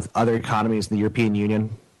competitiveness with other economies in the European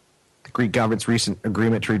Union, the Greek government's recent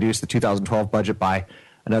agreement to reduce the 2012 budget by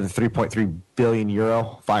another 3.3 billion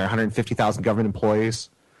euro, fire 150,000 government employees,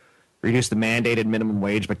 reduce the mandated minimum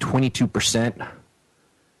wage by 22%,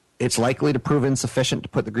 it's likely to prove insufficient to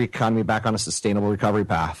put the Greek economy back on a sustainable recovery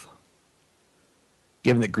path.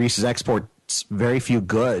 Given that Greece exports very few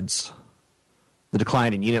goods, the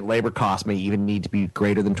decline in unit labor costs may even need to be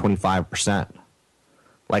greater than 25%,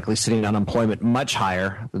 likely sitting unemployment much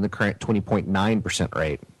higher than the current 20.9%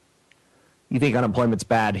 rate. You think unemployment's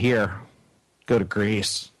bad here, go to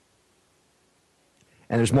Greece.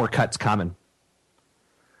 And there's more cuts coming.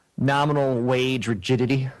 Nominal wage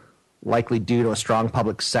rigidity, likely due to a strong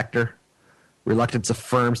public sector, reluctance of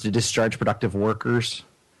firms to discharge productive workers.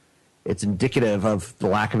 It's indicative of the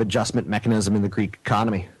lack of adjustment mechanism in the Greek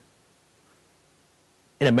economy.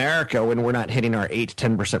 In America, when we're not hitting our 8 to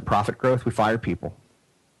 10% profit growth, we fire people.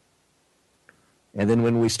 And then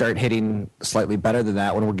when we start hitting slightly better than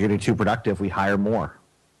that, when we're getting too productive, we hire more.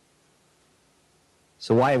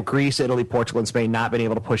 So why have Greece, Italy, Portugal, and Spain not been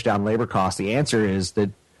able to push down labor costs? The answer is that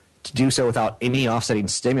to do so without any offsetting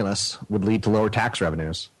stimulus would lead to lower tax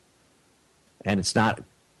revenues. And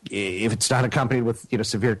if it's not accompanied with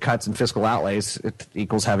severe cuts in fiscal outlays, it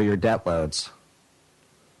equals heavier debt loads.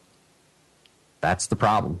 That's the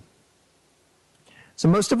problem. So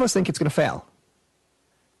most of us think it's going to fail.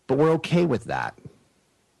 But we're okay with that.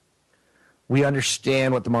 We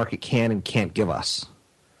understand what the market can and can't give us.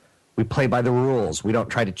 We play by the rules. We don't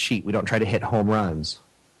try to cheat. We don't try to hit home runs.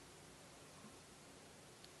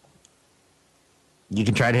 You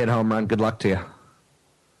can try to hit a home run. Good luck to you.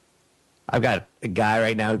 I've got a guy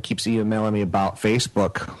right now who keeps emailing me about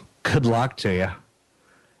Facebook. Good luck to you.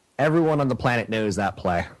 Everyone on the planet knows that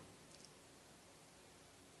play.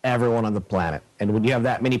 Everyone on the planet. And when you have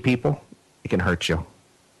that many people, it can hurt you.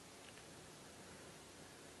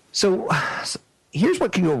 So here's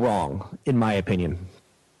what can go wrong, in my opinion.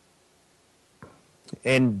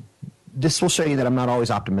 And this will show you that I'm not always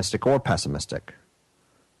optimistic or pessimistic.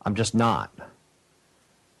 I'm just not.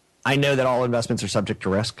 I know that all investments are subject to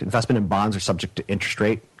risk. Investment in bonds are subject to interest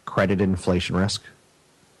rate, credit, and inflation risk.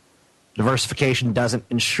 Diversification doesn't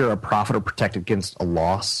ensure a profit or protect against a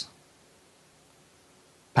loss.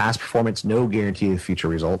 Past performance, no guarantee of future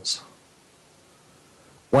results.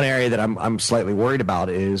 One area that I'm slightly worried about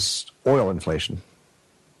is oil inflation.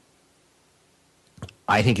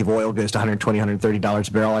 I think if oil goes to $120, $130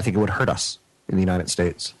 a barrel, I think it would hurt us in the United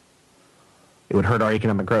States. It would hurt our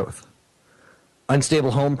economic growth.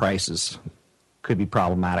 Unstable home prices could be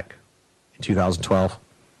problematic in 2012.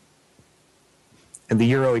 And the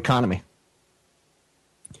euro economy.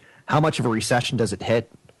 How much of a recession does it hit?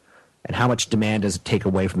 And how much demand does it take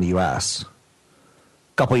away from the U.S.?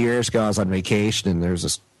 A couple of years ago, I was on vacation, and there was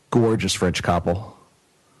this gorgeous French couple.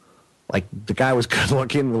 Like, the guy was good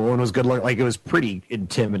looking, the woman was good looking. Like, it was pretty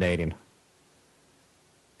intimidating.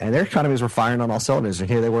 And their economies were firing on all cylinders. And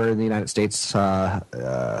here they were in the United States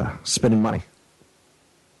spending money.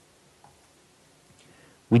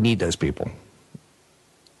 We need those people.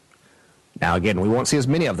 Now, again, we won't see as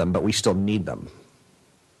many of them, but we still need them.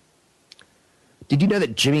 Did you know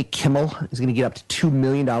that Jimmy Kimmel is going to get up to $2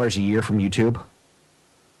 million a year from YouTube?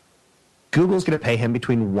 Google's going to pay him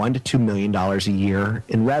between $1 to $2 million a year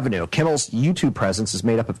in revenue. Kimmel's YouTube presence is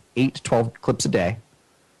made up of 8 to 12 clips a day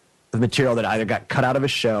of material that either got cut out of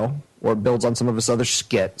his show or builds on some of his other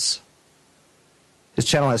skits. His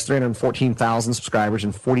channel has 314,000 subscribers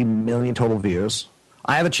and 40 million total views.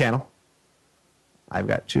 I have a channel. I've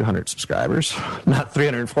got 200 subscribers, not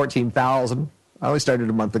 314,000. I only started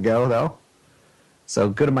a month ago, though. So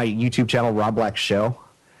go to my YouTube channel, Rob Black Show.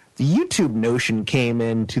 The YouTube notion came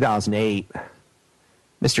in 2008.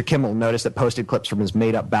 Mr. Kimmel noticed that posted clips from his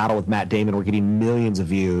made-up battle with Matt Damon were getting millions of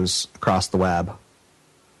views across the web.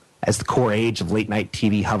 As the core age of late-night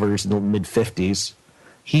TV hovers in the mid-50s,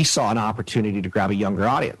 he saw an opportunity to grab a younger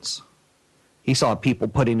audience. He saw people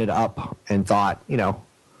putting it up and thought,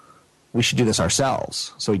 we should do this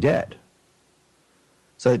ourselves. So he did.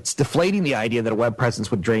 So it's deflating the idea that a web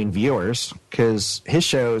presence would drain viewers, because his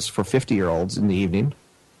shows for 50-year-olds in the evening.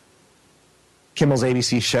 Kimmel's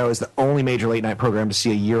ABC show is the only major late-night program to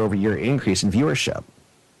see a year-over-year increase in viewership.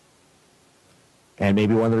 And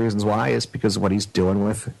maybe one of the reasons why is because of what he's doing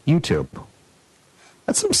with YouTube.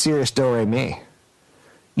 That's some serious do-re-mi.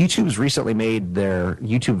 YouTube's recently made their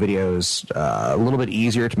YouTube videos a little bit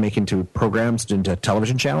easier to make into programs, into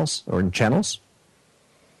television channels, or in channels.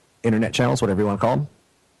 Internet channels, whatever you want to call them.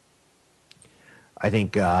 I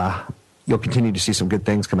think you'll continue to see some good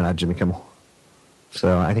things coming out of Jimmy Kimmel.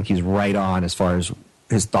 So I think he's right on as far as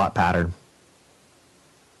his thought pattern.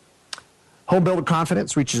 Home builder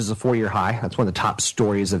confidence reaches a 4-year high. That's one of the top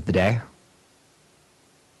stories of the day.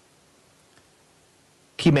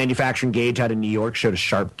 Key manufacturing gauge out of New York showed a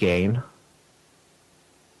sharp gain.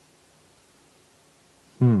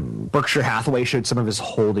 Berkshire Hathaway showed some of his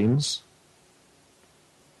holdings.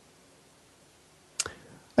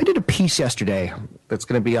 I did a piece yesterday that's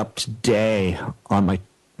going to be up today on my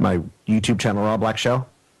YouTube channel, Rob Black Show.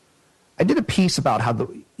 I did a piece about how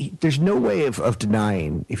there's no way of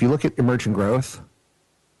denying, if you look at emerging growth,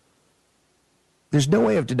 there's no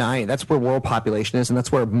way of denying that's where world population is, and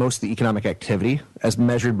that's where most of the economic activity, as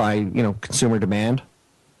measured by consumer demand,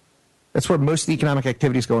 that's where most of the economic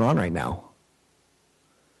activity is going on right now.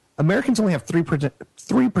 Americans only have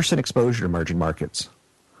 3% exposure to emerging markets.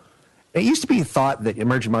 It used to be thought that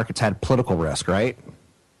emerging markets had political risk, right?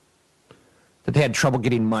 That they had trouble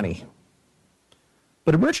getting money.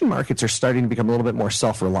 But emerging markets are starting to become a little bit more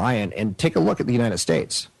self-reliant. And take a look at the United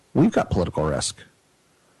States. We've got political risk.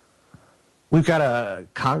 We've got a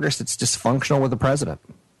Congress that's dysfunctional with the president.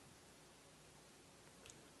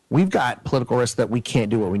 We've got political risk that we can't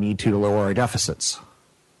do what we need to lower our deficits.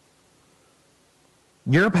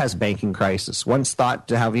 Europe has a banking crisis. Once thought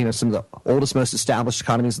to have, some of the oldest, most established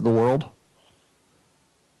economies of the world.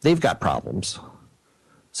 They've got problems.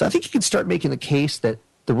 So I think you can start making the case that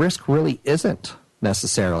the risk really isn't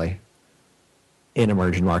necessarily in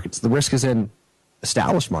emerging markets. The risk is in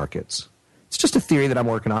established markets. It's just a theory that I'm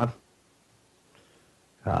working on.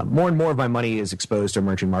 More and more of my money is exposed to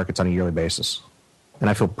emerging markets on a yearly basis. And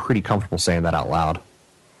I feel pretty comfortable saying that out loud.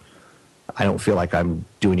 I don't feel like I'm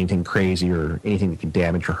doing anything crazy or anything that can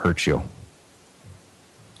damage or hurt you.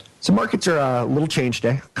 So markets are a little changed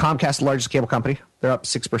today. Comcast, the largest cable company, they're up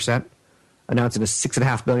 6%, announcing a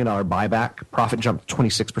 $6.5 billion buyback. Profit jumped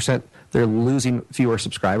 26%. They're losing fewer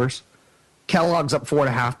subscribers. Kellogg's up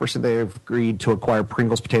 4.5%. They've agreed to acquire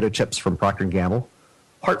Pringles potato chips from Procter & Gamble.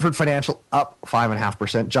 Hartford Financial up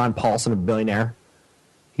 5.5%. John Paulson, a billionaire.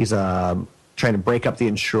 He's trying to break up the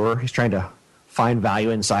insurer. He's trying to find value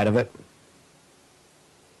inside of it.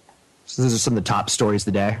 So those are some of the top stories of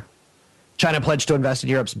the day. China pledged to invest in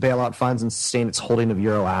Europe's bailout funds and sustain its holding of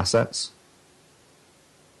euro assets.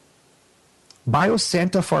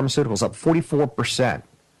 Biosanta Pharmaceuticals up 44%.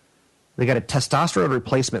 They got a testosterone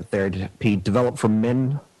replacement therapy developed for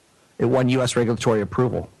men. It won U.S. regulatory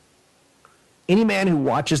approval. Any man who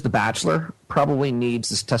watches The Bachelor probably needs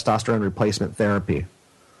this testosterone replacement therapy.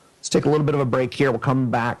 Let's take a little bit of a break here. We'll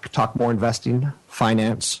come back, talk more investing,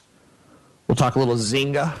 finance. We'll talk a little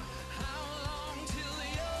Zynga.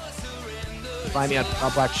 Find me on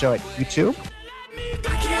Rob Black Show at YouTube.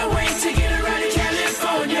 I can't wait to get around to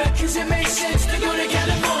California, cause it makes sense to go to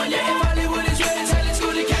California. If Hollywood is ready, tell let's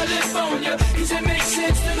go to California, cause it makes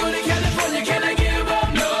sense to go to California. Can I give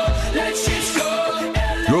up? No, let's just go.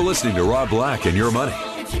 You're listening to Rob Black and Your Money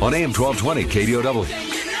on AM 1220 KDOW.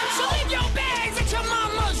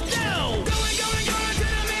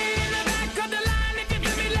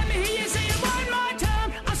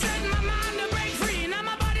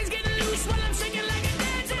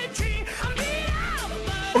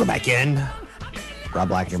 Welcome back in. Rob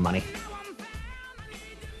Black and Your Money.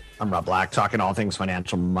 I'm Rob Black, talking all things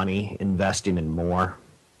financial, money, investing, and more.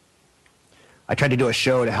 I tried to do a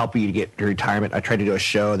show to help you to get to retirement. I tried to do a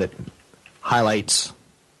show that highlights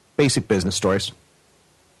basic business stories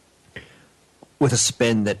with a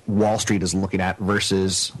spin that Wall Street is looking at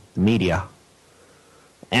versus the media.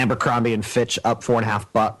 Abercrombie and Fitch up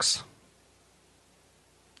 $4.50.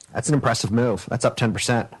 That's an impressive move. That's up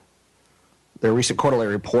 10%. Their recent quarterly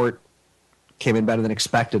report came in better than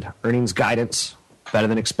expected. Earnings guidance, better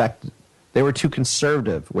than expected. They were too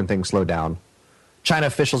conservative when things slowed down. China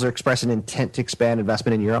officials are expressing intent to expand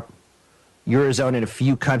investment in Europe. Eurozone and a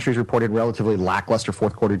few countries reported relatively lackluster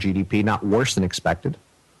fourth quarter GDP, not worse than expected.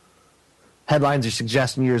 Headlines are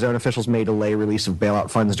suggesting Eurozone officials may delay release of bailout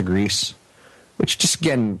funds to Greece, which just,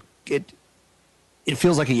 again, it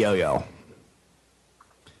feels like a yo-yo.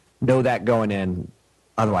 Know that going in,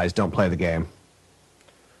 otherwise don't play the game.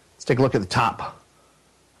 Let's take a look at the top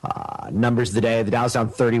numbers of the day. The Dow's down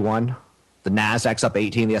 31. The Nasdaq's up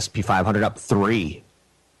 18. The S&P 500 up 3.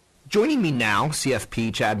 Joining me now,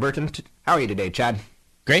 CFP Chad Burton. How are you today, Chad?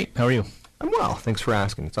 Great. How are you? I'm well. Thanks for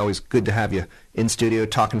asking. It's always good to have you in studio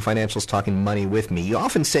talking financials, talking money with me. You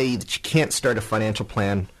often say that you can't start a financial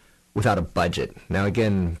plan without a budget. Now,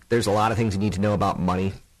 again, there's a lot of things you need to know about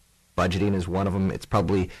money. Budgeting is one of them. It's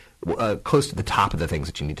probably close to the top of the things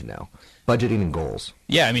that you need to know. Budgeting and goals.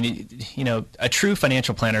 Yeah, I mean, a true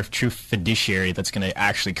financial planner, a true fiduciary that's going to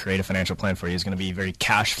actually create a financial plan for you is going to be very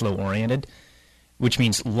cash flow oriented, which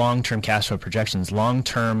means long-term cash flow projections,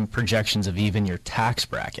 long-term projections of even your tax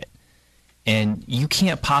bracket. And you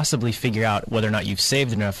can't possibly figure out whether or not you've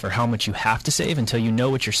saved enough or how much you have to save until you know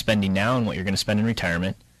what you're spending now and what you're going to spend in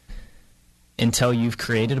retirement, until you've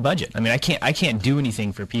created a budget. I mean, I can't do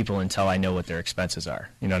anything for people until I know what their expenses are.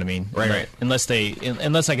 You know what I mean? Right. Unless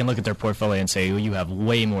I can look at their portfolio and say, well, you have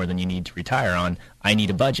way more than you need to retire on. I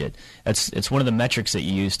need a budget. It's one of the metrics that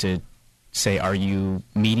you use to say, are you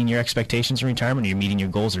meeting your expectations in retirement? Are you meeting your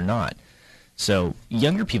goals or not? So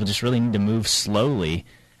younger people just really need to move slowly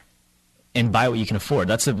and buy what you can afford.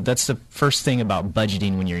 That's the first thing about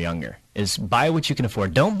budgeting when you're younger, is buy what you can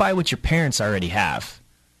afford. Don't buy what your parents already have.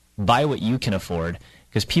 Buy what you can afford,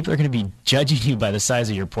 because people are going to be judging you by the size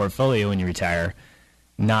of your portfolio when you retire,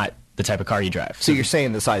 not the type of car you drive. So you're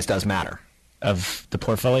saying the size does matter? Of the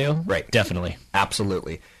portfolio? Right. Definitely.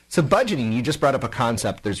 Absolutely. So budgeting, you just brought up a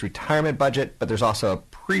concept. There's retirement budget, but there's also a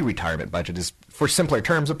pre-retirement budget. Is, for simpler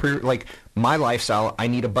terms, like my lifestyle, I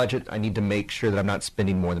need a budget. I need to make sure that I'm not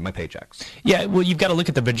spending more than my paychecks. Yeah, well, you've got to look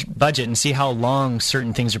at the budget and see how long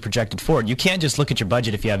certain things are projected forward. You can't just look at your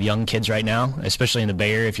budget if you have young kids right now, especially in the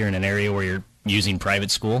Bay Area, if you're in an area where you're using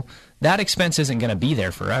private school. That expense isn't going to be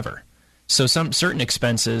there forever. So some certain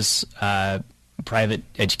expenses, private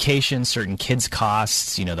education, certain kids'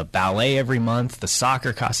 costs, the ballet every month, the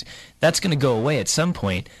soccer costs, that's going to go away at some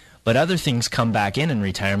point. But other things come back in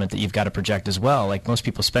retirement that you've got to project as well. Like most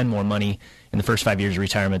people spend more money in the first 5 years of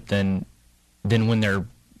retirement than when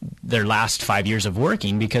their last 5 years of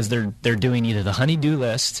working, because they're doing either the honey-do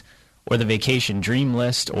list or the vacation dream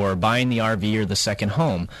list or buying the RV or the second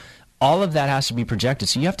home. All of that has to be projected.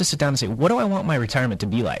 So you have to sit down and say, what do I want my retirement to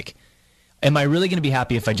be like? Am I really going to be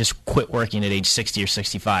happy if I just quit working at age 60 or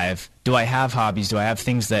 65? Do I have hobbies? Do I have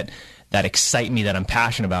things that excite me, that I'm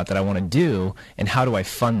passionate about, that I want to do? And how do I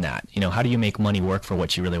fund that? How do you make money work for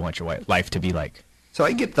what you really want your life to be like? So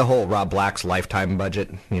I get the whole Rob Black's lifetime budget.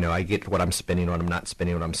 I get what I'm spending, what I'm not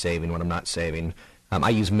spending, what I'm saving, what I'm not saving. I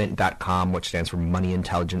use Mint.com, which stands for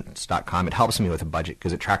MoneyIntelligence.com. It helps me with a budget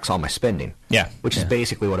because it tracks all my spending. Yeah. Which is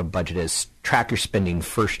basically what a budget is. Track your spending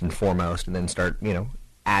first and foremost, and then start,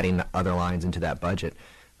 adding other lines into that budget.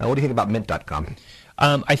 What do you think about Mint.com?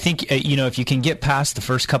 I think, if you can get past the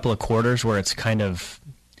first couple of quarters where it's kind of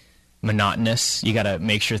monotonous, you got to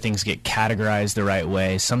make sure things get categorized the right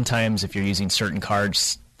way. Sometimes if you're using certain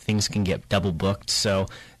cards, things can get double booked. So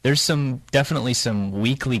there's definitely some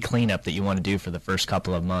weekly cleanup that you want to do for the first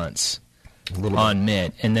couple of months on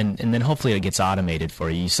Mint, and then hopefully it gets automated for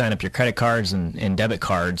you. You sign up your credit cards and debit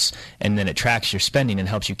cards, and then it tracks your spending and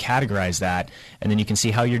helps you categorize that, and then you can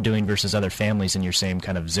see how you're doing versus other families in your same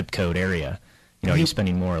kind of zip code area. Are you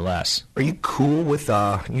spending more or less? Are you cool with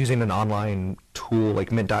using an online tool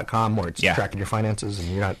like Mint.com where it's tracking your finances and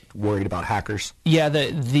you're not worried about hackers? Yeah,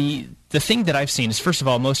 the thing that I've seen is, first of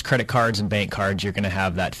all, most credit cards and bank cards, you're going to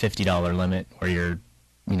have that $50 limit where you're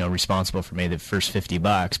responsible for maybe the first $50,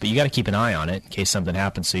 but you got to keep an eye on it in case something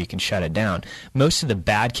happens so you can shut it down. Most of the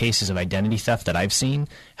bad cases of identity theft that I've seen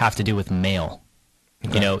have to do with mail.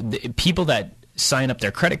 Okay. People that sign up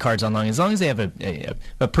their credit cards online, as long as they have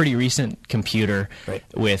a pretty recent computer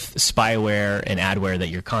with spyware and adware that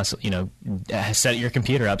you're constantly, set your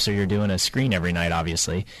computer up so you're doing a screen every night,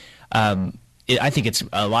 obviously. I think it's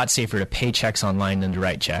a lot safer to pay checks online than to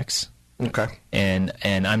write checks. Okay. And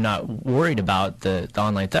I'm not worried about the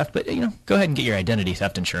online theft, but go ahead and get your identity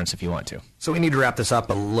theft insurance if you want to. So we need to wrap this up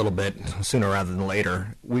a little bit sooner rather than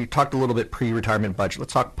later. We talked a little bit pre-retirement budget.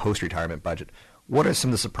 Let's talk post-retirement budget. What are some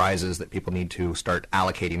of the surprises that people need to start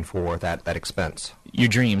allocating for that expense? Your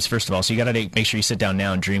dreams, first of all. So you got to make sure you sit down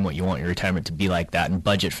now and dream what you want your retirement to be like that and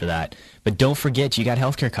budget for that. But don't forget, you got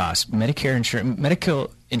healthcare costs.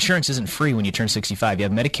 Medicare insurance isn't free when you turn 65. You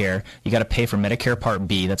have Medicare. You got to pay for Medicare Part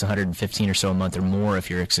B. That's $115 or so a month or more if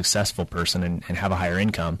you're a successful person and have a higher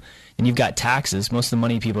income. And you've got taxes. Most of the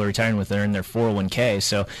money people are retiring with are in their 401k.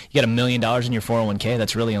 So you got $1 million in your 401k.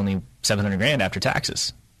 That's really only $700,000 after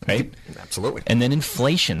taxes, right? Absolutely. And then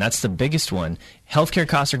inflation. That's the biggest one. Healthcare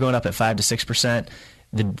costs are going up at 5 to 6%.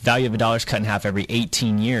 The value of a dollar is cut in half every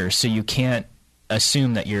 18 years. So you can't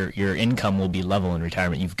assume that your income will be level in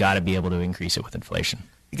retirement. You've got to be able to increase it with inflation.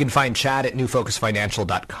 You can find Chad at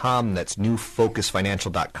newfocusfinancial.com. That's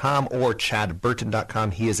newfocusfinancial.com or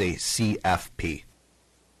chadburton.com. He is a CFP.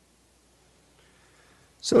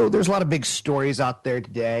 So there's a lot of big stories out there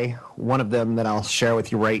today. One of them that I'll share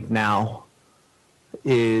with you right now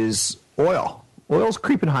is oil. Oil's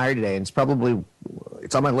creeping higher today, and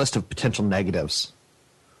it's on my list of potential negatives.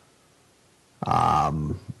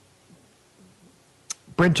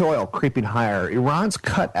 Brent oil creeping higher. Iran's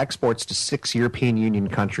cut exports to 6 European Union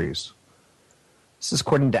countries. This is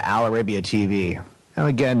according to Al Arabiya TV. Now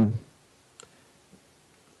again,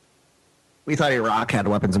 we thought Iraq had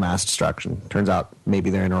weapons of mass destruction. Turns out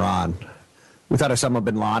maybe they're in Iran. We thought Osama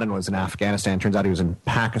bin Laden was in Afghanistan. Turns out he was in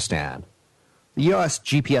Pakistan. The U.S.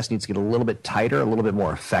 GPS needs to get a little bit tighter, a little bit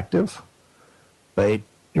more effective. But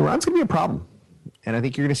Iran's going to be a problem. And I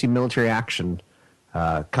think you're going to see military action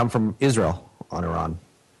come from Israel on Iran.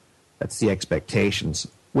 That's the expectations.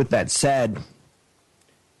 With that said,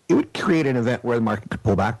 it would create an event where the market could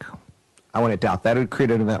pull back. I want to doubt that. It would create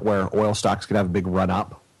an event where oil stocks could have a big run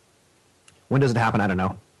up. When does it happen? I don't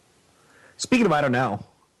know. Speaking of I don't know,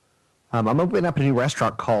 I'm opening up a new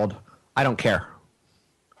restaurant called I Don't Care.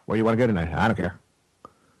 Where do you want to go tonight? I don't care.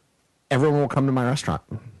 Everyone will come to my restaurant.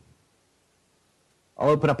 I'll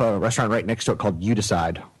open up a restaurant right next to it called You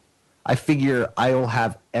Decide. I figure I will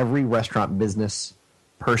have every restaurant business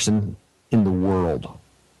person in the world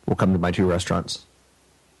will come to my 2 restaurants.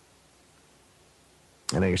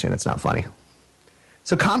 I know you're saying that's not funny.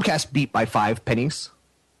 So Comcast beat by 5 pennies.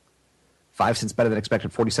 5 cents better than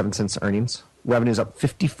expected, 47 cents earnings. Revenue's up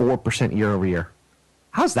 54% year over year.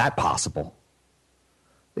 How's that possible?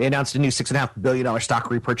 They announced a new $6.5 billion stock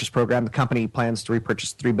repurchase program. The company plans to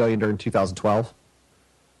repurchase $3 billion during 2012.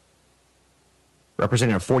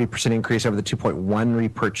 Representing a 40% increase over the $2.1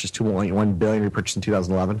 billion repurchase in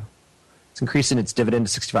 2011. It's increasing its dividend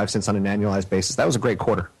to 65 cents on an annualized basis. That was a great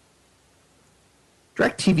quarter.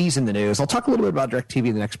 DirecTV's in the news. I'll talk a little bit about DirecTV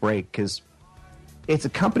in the next break because it's a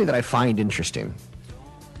company that I find interesting.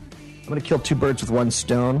 I'm going to kill 2 birds with 1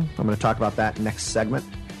 stone. I'm going to talk about that next segment.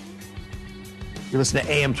 You're listening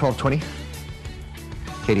to AM 1220,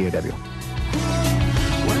 KDOW.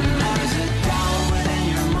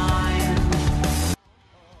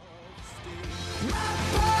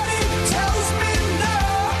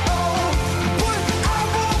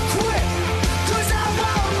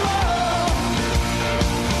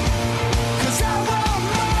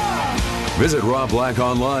 Visit Rob Black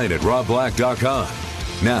online at robblack.com.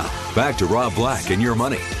 Now, back to Rob Black and Your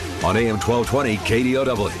Money on AM 1220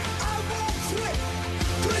 KDOW.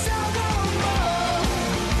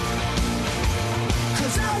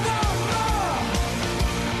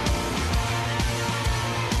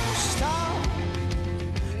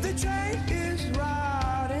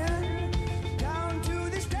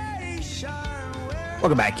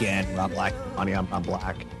 Welcome back in, Rob Black. Money, I'm Rob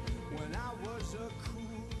Black.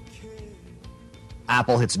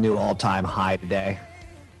 Apple hits a new all-time high today.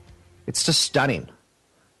 It's just stunning.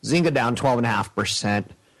 Zynga down 12.5%.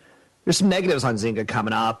 There's some negatives on Zynga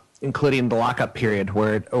coming up, including the lockup period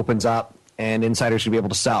where it opens up and insiders should be able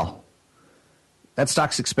to sell. That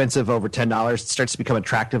stock's expensive over $10. It starts to become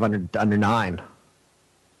attractive under $9.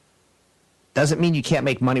 Doesn't mean you can't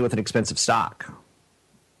make money with an expensive stock,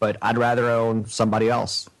 but I'd rather own somebody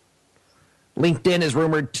else. LinkedIn is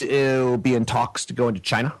rumored to be in talks to go into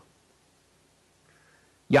China.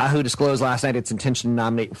 Yahoo disclosed last night its intention to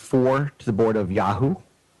nominate 4 to the board of Yahoo.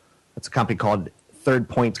 That's a company called Third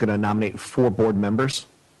Point's going to nominate 4 board members.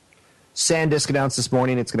 SanDisk announced this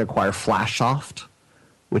morning it's going to acquire FlashSoft,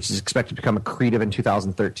 which is expected to become accretive in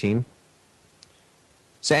 2013.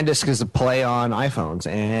 SanDisk is a play on iPhones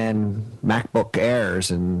and MacBook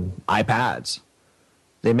Airs and iPads.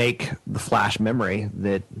 They make the flash memory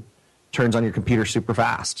that turns on your computer super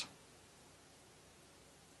fast,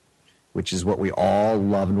 which is what we all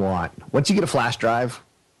love and want. Once you get a flash drive,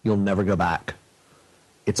 you'll never go back.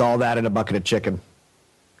 It's all that in a bucket of chicken.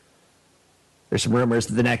 There's some rumors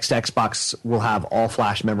that the next Xbox will have all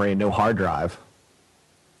flash memory and no hard drive.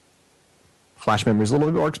 Flash memory is a little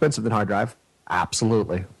bit more expensive than hard drive.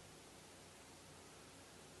 Absolutely.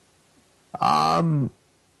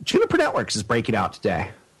 Juniper Networks is breaking out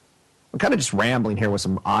today. I'm kind of just rambling here with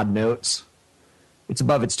some odd notes. It's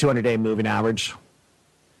above its 200-day moving average.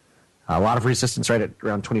 A lot of resistance right at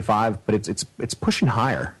around 25, but it's pushing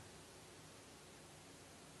higher.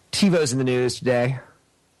 TiVo's in the news today.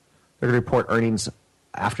 They're going to report earnings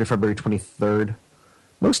after February 23rd.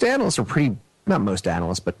 Most analysts are pretty, not most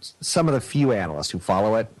analysts, but some of the few analysts who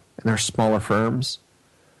follow it, and they're smaller firms.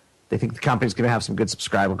 They think the company's going to have some good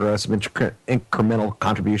subscriber growth, some incremental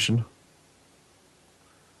contribution.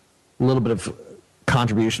 A little bit of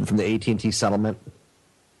contribution from the AT&T settlement.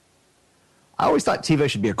 I always thought TiVo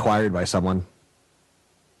should be acquired by someone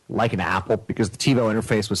like an Apple because the TiVo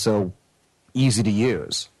interface was so easy to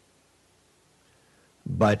use.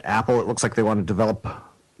 But Apple, it looks like they want to develop,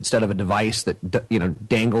 instead of a device that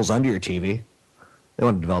dangles under your TV, they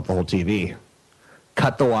want to develop the whole TV.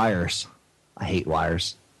 Cut the wires. I hate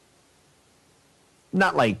wires.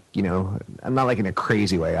 Not like, not like in a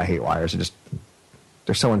crazy way I hate wires.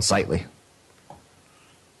 They're so unsightly.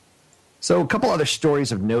 So a couple other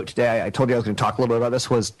stories of note today. I told you I was going to talk a little bit about this,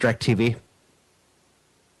 was DirecTV.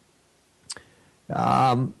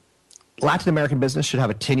 Latin American business should have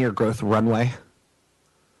a 10-year growth runway.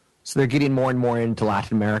 So they're getting more and more into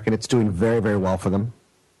Latin America, and it's doing very, very well for them.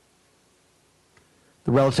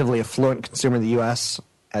 The relatively affluent consumer in the U.S.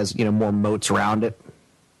 has, more moats around it.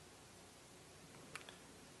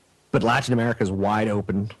 But Latin America is wide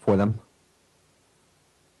open for them.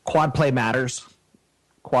 Quad play matters.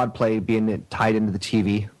 Quad play being tied into the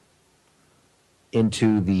TV,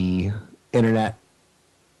 into the internet,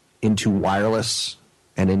 into wireless,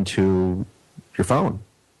 and into your phone.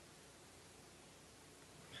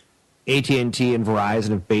 AT&T and Verizon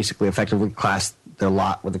have basically effectively classed their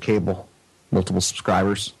lot with the cable, multiple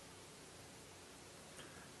subscribers.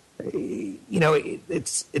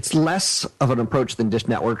 It's less of an approach than Dish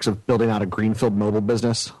Networks of building out a greenfield mobile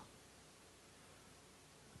business,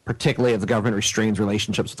 particularly if the government restrains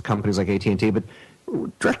relationships with companies like AT&T. But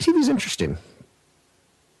DirecTV is interesting.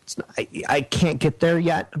 I can't get there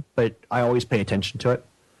yet, but I always pay attention to it.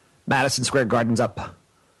 Madison Square Garden's up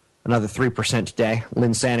another 3% today.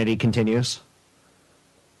 Linsanity continues.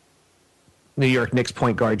 New York Knicks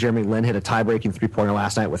point guard Jeremy Lin hit a tie-breaking three-pointer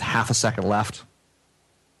last night with half a second left.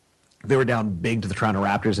 They were down big to the Toronto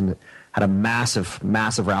Raptors and had a massive,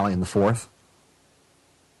 massive rally in the fourth.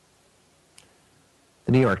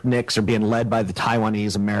 The New York Knicks are being led by the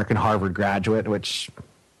Taiwanese American Harvard graduate, which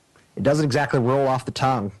it doesn't exactly roll off the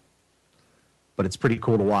tongue, but it's pretty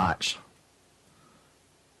cool to watch.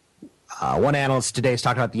 One analyst today is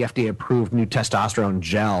talking about the FDA-approved new testosterone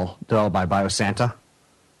gel developed by Biosanta.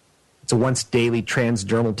 It's a once-daily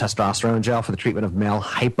transdermal testosterone gel for the treatment of male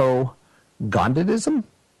hypogonadism.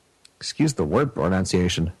 Excuse the word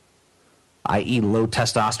pronunciation, i.e. low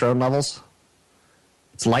testosterone levels.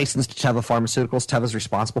 It's licensed to Teva Pharmaceuticals. Teva is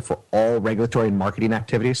responsible for all regulatory and marketing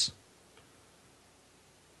activities.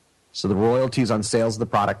 So the royalties on sales of the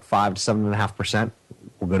product, 5 to 7.5%,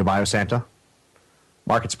 will go to Biosanta.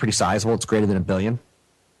 Market's pretty sizable. It's greater than $1 billion.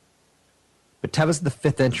 But Teva's the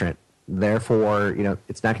fifth entrant. Therefore,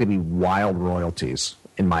 it's not going to be wild royalties,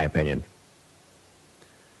 in my opinion.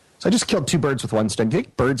 So I just killed two birds with one stone. Do you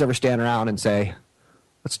think birds ever stand around and say,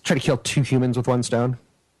 let's try to kill two humans with one stone?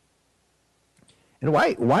 And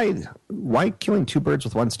why killing two birds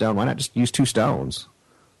with one stone? Why not just use two stones?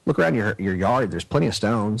 Look around your yard. There's plenty of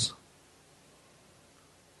stones.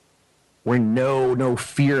 We're no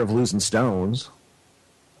fear of losing stones,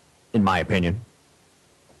 in my opinion.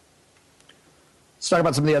 Let's talk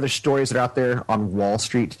about some of the other stories that are out there on Wall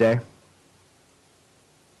Street today.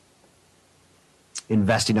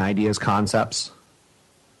 Investing ideas, concepts.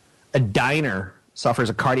 A diner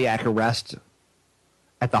suffers a cardiac arrest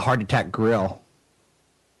at the Heart Attack Grill.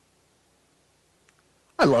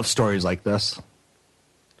 I love stories like this.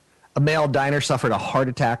 A male diner suffered a heart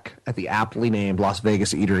attack at the aptly named Las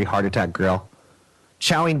Vegas eatery Heart Attack Grill,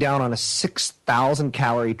 chowing down on a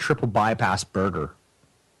 6,000-calorie triple bypass burger.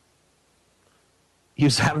 He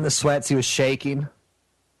was having the sweats. He was shaking.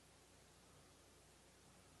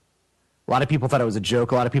 A lot of people thought it was a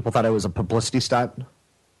joke. A lot of people thought it was a publicity stunt.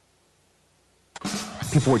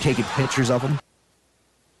 People were taking pictures of him.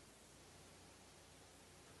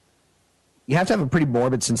 You have to have a pretty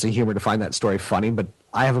morbid sense of humor to find that story funny, but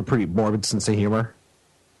I have a pretty morbid sense of humor.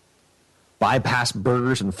 Bypass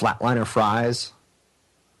burgers and flatliner fries.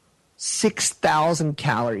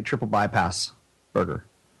 6,000-calorie triple bypass burger.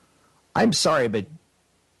 I'm sorry, but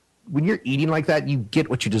when you're eating like that, you get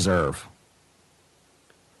what you deserve.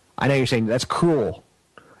 I know you're saying that's cruel.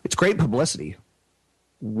 It's great publicity.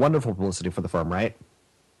 Wonderful publicity for the firm, right?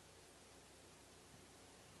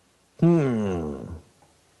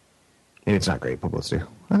 Maybe it's not great publicity.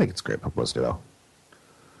 I think it's great publicity, though.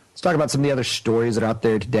 Let's talk about some of the other stories that are out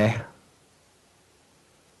there today.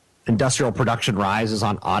 Industrial production rises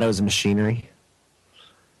on autos and machinery.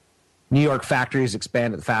 New York factories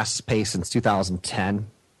expand at the fastest pace since 2010.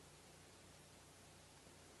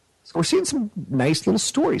 So we're seeing some nice little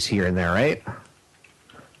stories here and there, right?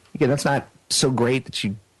 Again, that's not so great that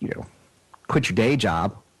you quit your day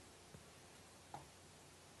job.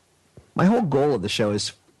 My whole goal of the show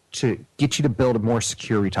is to get you to build a more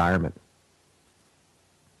secure retirement.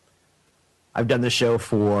 I've done this show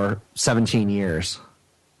for 17 years.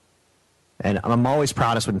 And I'm always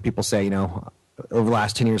proudest when people say, over the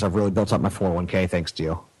last 10 years, I've really built up my 401k thanks to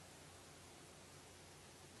you.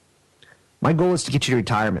 My goal is to get you to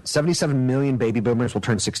retirement. 77 million baby boomers will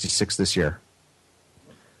turn 66 this year.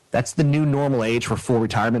 That's the new normal age for full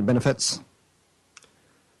retirement benefits.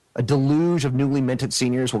 A deluge of newly minted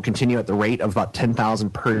seniors will continue at the rate of about 10,000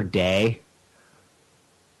 per day,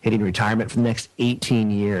 hitting retirement for the next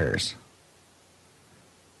 18 years.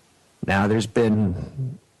 Now, there's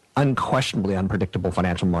been unquestionably unpredictable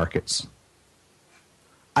financial markets.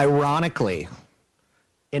 Ironically,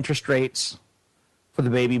 interest rates for the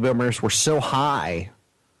baby boomers were so high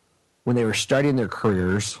when they were starting their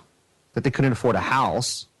careers that they couldn't afford a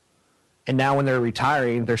house. And now when they're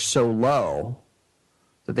retiring, they're so low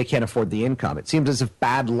that they can't afford the income. It seems as if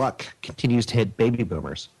bad luck continues to hit baby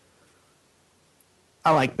boomers.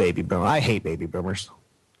 I like baby boomers. I hate baby boomers.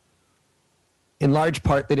 In large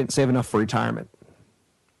part, they didn't save enough for retirement.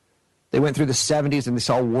 They went through the 70s and they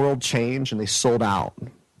saw world change and they sold out.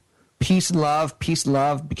 Peace and love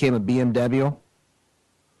became a BMW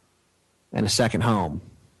and a second home.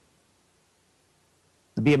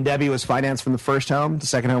 The BMW was financed from the first home. The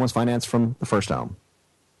second home was financed from the first home.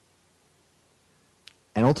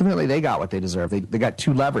 And ultimately, they got what they deserved. They got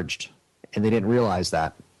too leveraged, and they didn't realize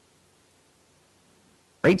that.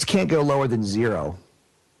 Rates can't go lower than zero.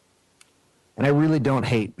 And I really don't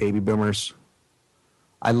hate baby boomers.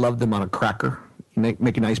 I love them on a cracker. You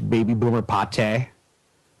make a nice baby boomer pate,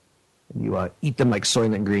 and you eat them like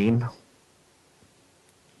Soylent Green.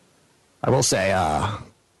 I will say a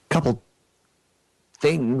couple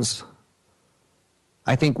things.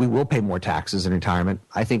 I think we will pay more taxes in retirement.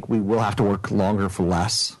 I think we will have to work longer for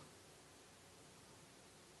less.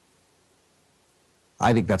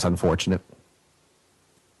 I think that's unfortunate.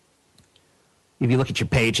 If you look at your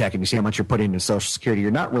paycheck and you see how much you're putting into Social Security, you're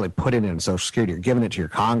not really putting it in Social Security. You're giving it to your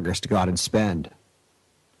Congress to go out and spend.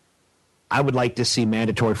 I would like to see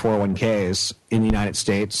mandatory 401ks in the United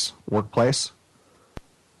States workplace,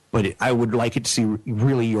 but I would like it to see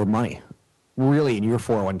really your money, really in your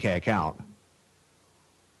 401k account,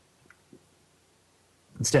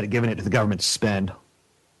 instead of giving it to the government to spend.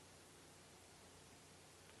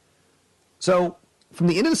 So, from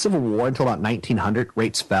the end of the Civil War until about 1900,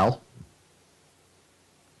 rates fell.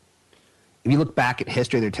 If you look back at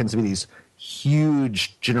history, there tends to be these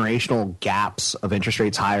huge generational gaps of interest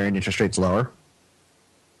rates higher and interest rates lower.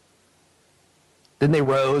 Then they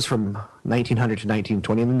rose from 1900 to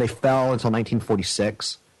 1920, and then they fell until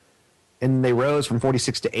 1946. And they rose from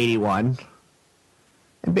 46 to 81.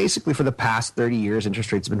 And basically for the past 30 years,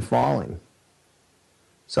 interest rates have been falling.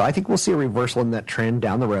 So I think we'll see a reversal in that trend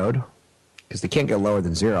down the road, because they can't go lower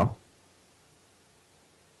than zero.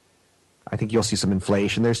 I think you'll see some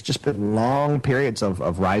inflation. There's just been long periods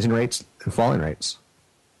of rising rates and falling rates.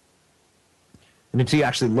 And until you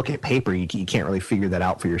actually look at paper, you can't really figure that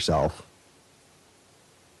out for yourself.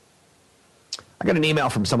 I got an email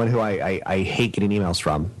from someone who I hate getting emails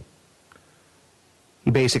from.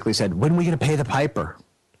 He basically said, when are we going to pay the piper?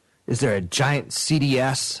 Is there a giant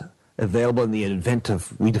CDS available in the event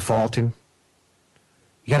of we defaulting?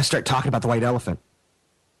 You got to start talking about the white elephant.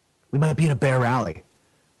 We might be in a bear rally.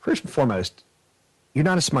 First and foremost, you're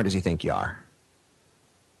not as smart as you think you are.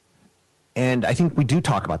 And I think we do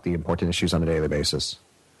talk about the important issues on a daily basis.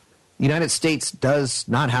 The United States does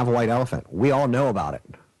not have a white elephant. We all know about it.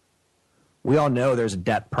 We all know there's a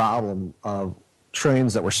debt problem of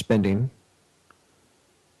trillions that we're spending.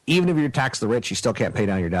 Even if you're tax the rich, you still can't pay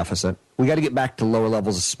down your deficit. We got to get back to lower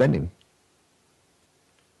levels of spending.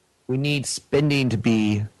 We need spending to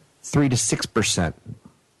be 3 to 6%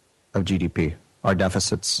 of GDP. Our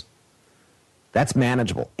deficits. That's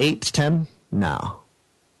manageable. 8 to 10? No.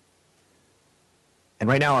 And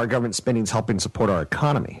right now our government spending is helping support our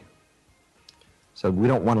economy. So we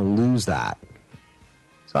don't want to lose that.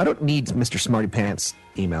 So I don't need Mr. Smarty Pants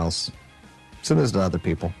emails. Send those to other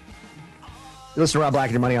people. You listen to Rob Black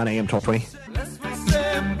and Your Money on AM 1220.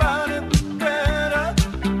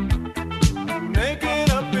 Making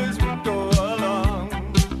up as we go along.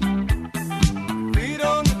 Feet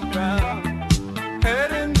on the ground.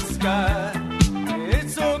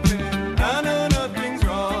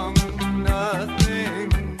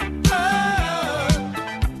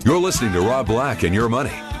 listening to Rob Black and Your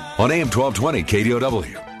Money on AM 1220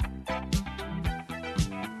 KDOW.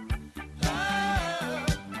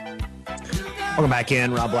 Welcome back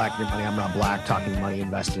in. Rob Black, Your Money. I'm Rob Black, talking money,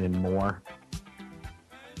 investing, and more.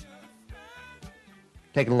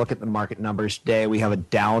 Taking a look at the market numbers today, we have a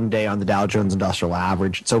down day on the Dow Jones Industrial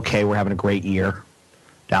Average. It's okay. We're having a great year.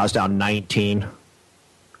 Dow's down 19.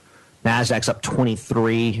 NASDAQ's up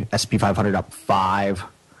 23. S&P 500 up 5.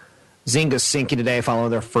 Zynga's sinking today following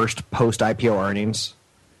their first post-IPO earnings.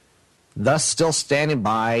 Thus, still standing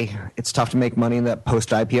by. It's tough to make money in that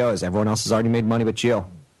post-IPO as everyone else has already made money but you.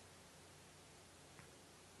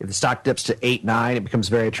 If the stock dips to 8, 9, it becomes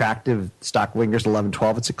very attractive. If the stock lingers 11,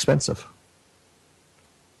 12, it's expensive.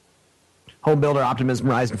 Home builder optimism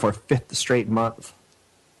rising for a fifth straight month.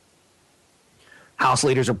 House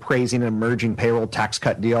leaders are praising an emerging payroll tax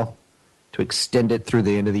cut deal to extend it through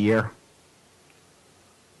the end of the year.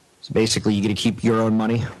 So basically, you get to keep your own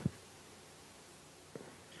money. When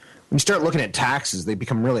you start looking at taxes, they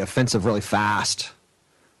become really offensive really fast.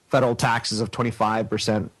 Federal taxes of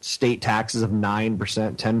 25%, state taxes of 9%,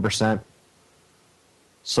 10%,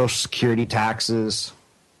 Social Security taxes,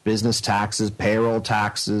 business taxes, payroll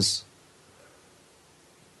taxes.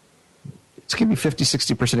 It's going to be 50,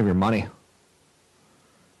 60% of your money,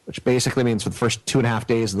 which basically means for the first 2.5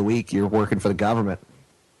 days of the week, you're working for the government.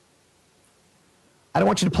 I don't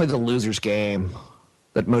want you to play the loser's game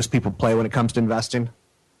that most people play when it comes to investing.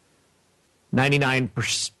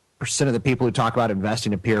 99% of the people who talk about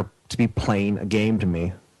investing appear to be playing a game to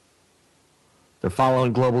me. They're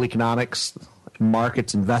following global economics,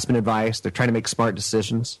 markets, investment advice. They're trying to make smart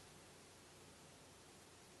decisions.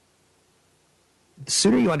 The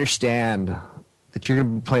sooner you understand that you're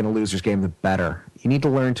going to be playing a loser's game, the better. You need to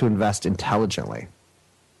learn to invest intelligently.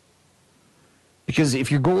 Because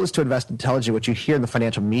if your goal is to invest intelligently, what you hear in the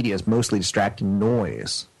financial media is mostly distracting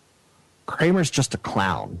noise. Cramer's just a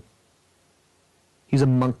clown. He's a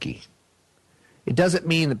monkey. It doesn't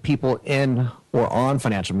mean that people in or on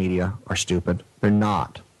financial media are stupid. They're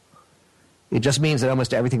not. It just means that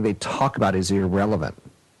almost everything they talk about is irrelevant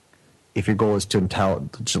if your goal is to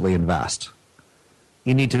intelligently invest.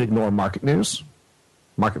 You need to ignore market news,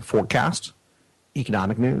 market forecast,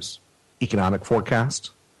 economic news, economic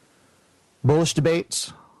forecast, bullish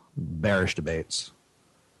debates, bearish debates,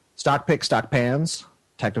 stock picks, stock pans,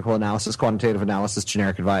 technical analysis, quantitative analysis,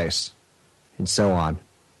 generic advice, and so on.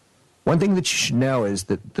 One thing that you should know is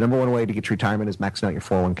that the number one way to get to retirement is maxing out your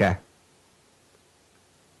 401k.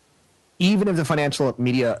 Even if the financial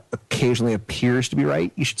media occasionally appears to be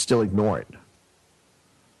right, you should still ignore it.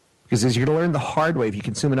 Because as you're going to learn the hard way, if you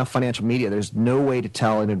consume enough financial media, there's no way to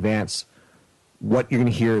tell in advance what you're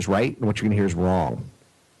going to hear is right and what you're going to hear is wrong.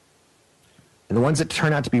 And the ones that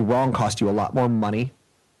turn out to be wrong cost you a lot more money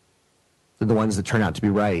than the ones that turn out to be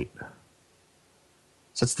right.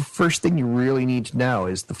 So that's the first thing you really need to know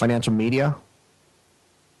is the financial media.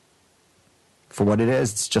 For what it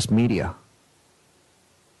is, it's just media.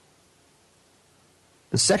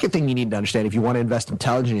 The second thing you need to understand if you want to invest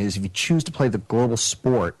intelligently is if you choose to play the global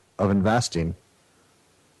sport of investing,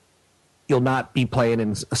 you'll not be playing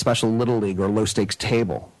in a special little league or low stakes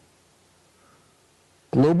table.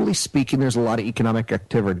 Globally speaking, there's a lot of economic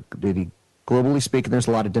activity. Globally speaking, there's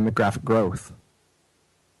a lot of demographic growth.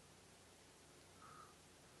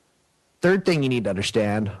 Third thing you need to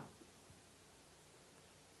understand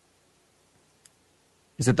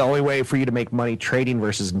is that the only way for you to make money trading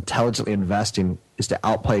versus intelligently investing is to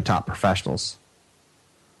outplay top professionals.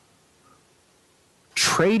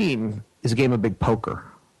 Trading is a game of big poker.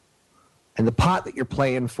 And the pot that you're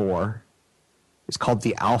playing for is called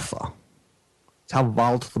the alpha. It's how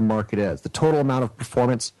volatile the market is. The total amount of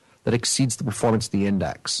performance that exceeds the performance of the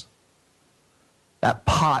index. That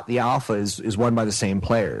pot, the alpha, is won by the same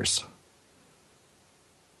players.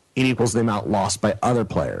 It equals the amount lost by other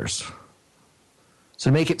players. So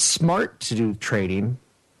to make it smart to do trading,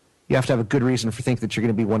 you have to have a good reason for thinking that you're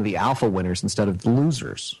going to be one of the alpha winners instead of the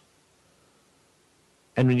losers.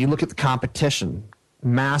 And when you look at the competition,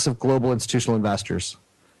 massive global institutional investors,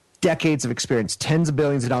 decades of experience, tens of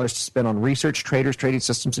billions of dollars to spend on research, traders, trading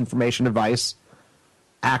systems, information, advice,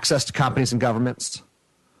 access to companies and governments,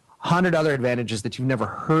 100 other advantages that you've never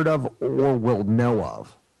heard of or will know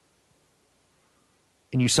of.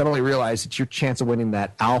 And you suddenly realize that your chance of winning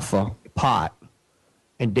that alpha pot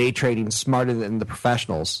and day trading smarter than the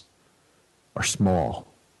professionals are small.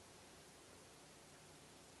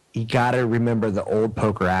 You got to remember the old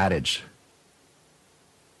poker adage.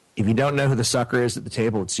 If you don't know who the sucker is at the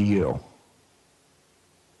table, it's you.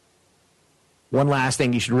 One last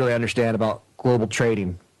thing you should really understand about global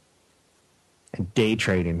trading and day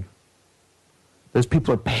trading. Those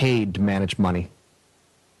people are paid to manage money.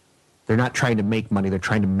 They're not trying to make money, they're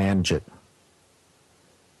trying to manage it.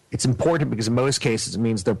 It's important because in most cases it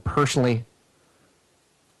means they're personally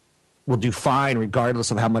will do fine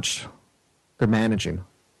regardless of how much they're managing.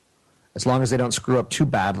 As long as they don't screw up too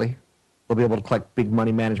badly, they'll be able to collect big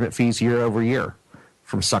money management fees year over year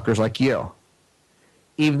from suckers like you.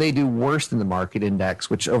 Even they do worse than the market index,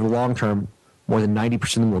 which over the long term, more than 90%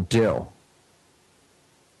 of them will do.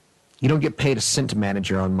 You don't get paid a cent to manage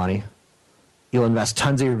your own money. You'll invest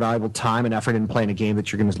tons of your valuable time and effort in playing a game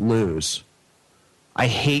that you're going to lose. I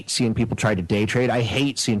hate seeing people try to day trade. I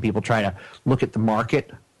hate seeing people try to look at the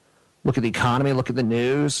market, look at the economy, look at the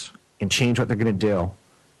news, and change what they're going to do.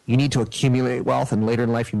 You need to accumulate wealth, and later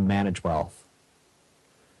in life, you manage wealth.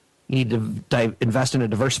 You need to invest in a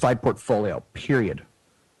diversified portfolio, period.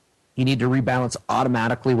 You need to rebalance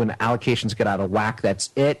automatically when allocations get out of whack. That's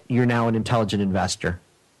it. You're now an intelligent investor.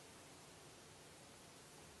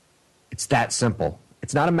 It's that simple.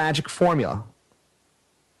 It's not a magic formula.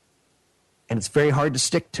 And it's very hard to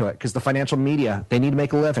stick to it because the financial media, they need to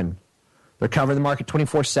make a living. They're covering the market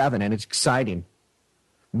 24/7, and it's exciting.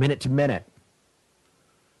 Minute to minute.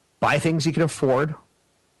 Buy things you can afford.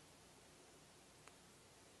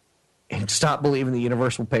 And stop believing the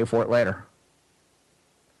universe will pay for it later.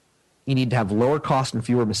 You need to have lower cost and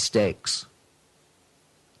fewer mistakes.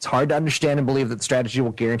 It's hard to understand and believe that the strategy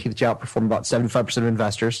will guarantee that you outperform about 75% of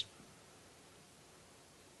investors.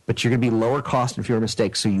 But you're going to be lower cost and fewer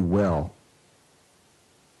mistakes, so you will.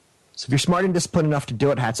 So if you're smart and disciplined enough to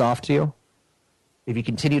do it, hats off to you. If you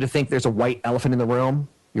continue to think there's a white elephant in the room,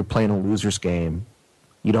 you're playing a loser's game.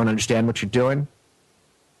 You don't understand what you're doing,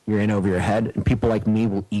 you're in over your head, and people like me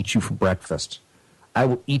will eat you for breakfast. I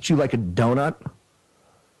will eat you like a donut,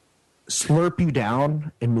 slurp you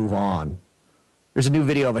down, and move on. There's a new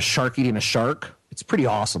video of a shark eating a shark. It's pretty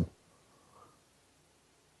awesome.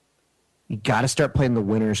 You got to start playing the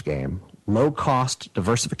winner's game. Low cost,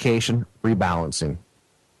 diversification, rebalancing.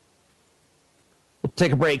 We'll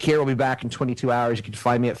take a break here. We'll be back in 22 hours. You can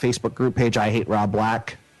find me at Facebook group page, I Hate Rob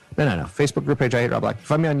Black. No. Facebook group page, I Hate Rob Black.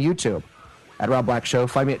 Find me on YouTube at Rob Black Show.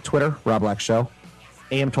 Find me at Twitter, Rob Black Show.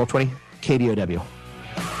 AM 1220, KDOW.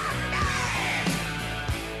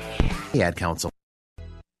 The Ad Council.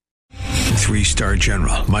 3-star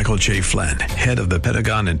General Michael J. Flynn, head of the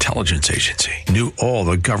Pentagon Intelligence Agency, knew all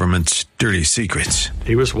the government's dirty secrets.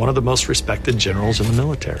 He was one of the most respected generals in the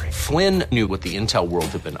military. Flynn knew what the intel world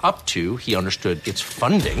had been up to. He understood its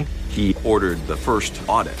funding. He ordered the first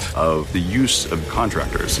audit of the use of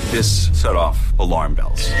contractors. This set off alarm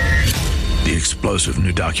bells. The explosive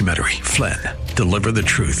new documentary, Flynn, Deliver the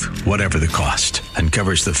Truth, Whatever the Cost,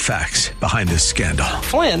 uncovers the facts behind this scandal.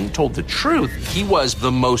 Flynn told the truth. He was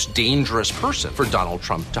the most dangerous person for Donald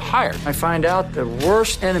Trump to hire. I find out the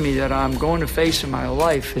worst enemy that I'm going to face in my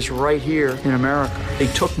life is right here in America. They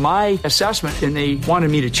took my assessment and they wanted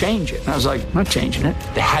me to change it. And I was like, I'm not changing it.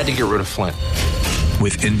 They had to get rid of Flynn.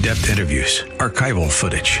 With in-depth interviews, archival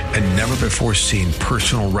footage, and never-before-seen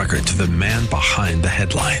personal records of the man behind the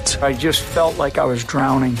headlines. I just felt like I was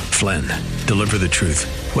drowning. Flynn, Deliver the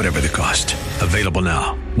Truth, Whatever the Cost. Available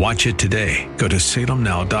now. Watch it today. Go to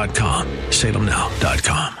salemnow.com.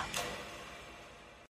 salemnow.com.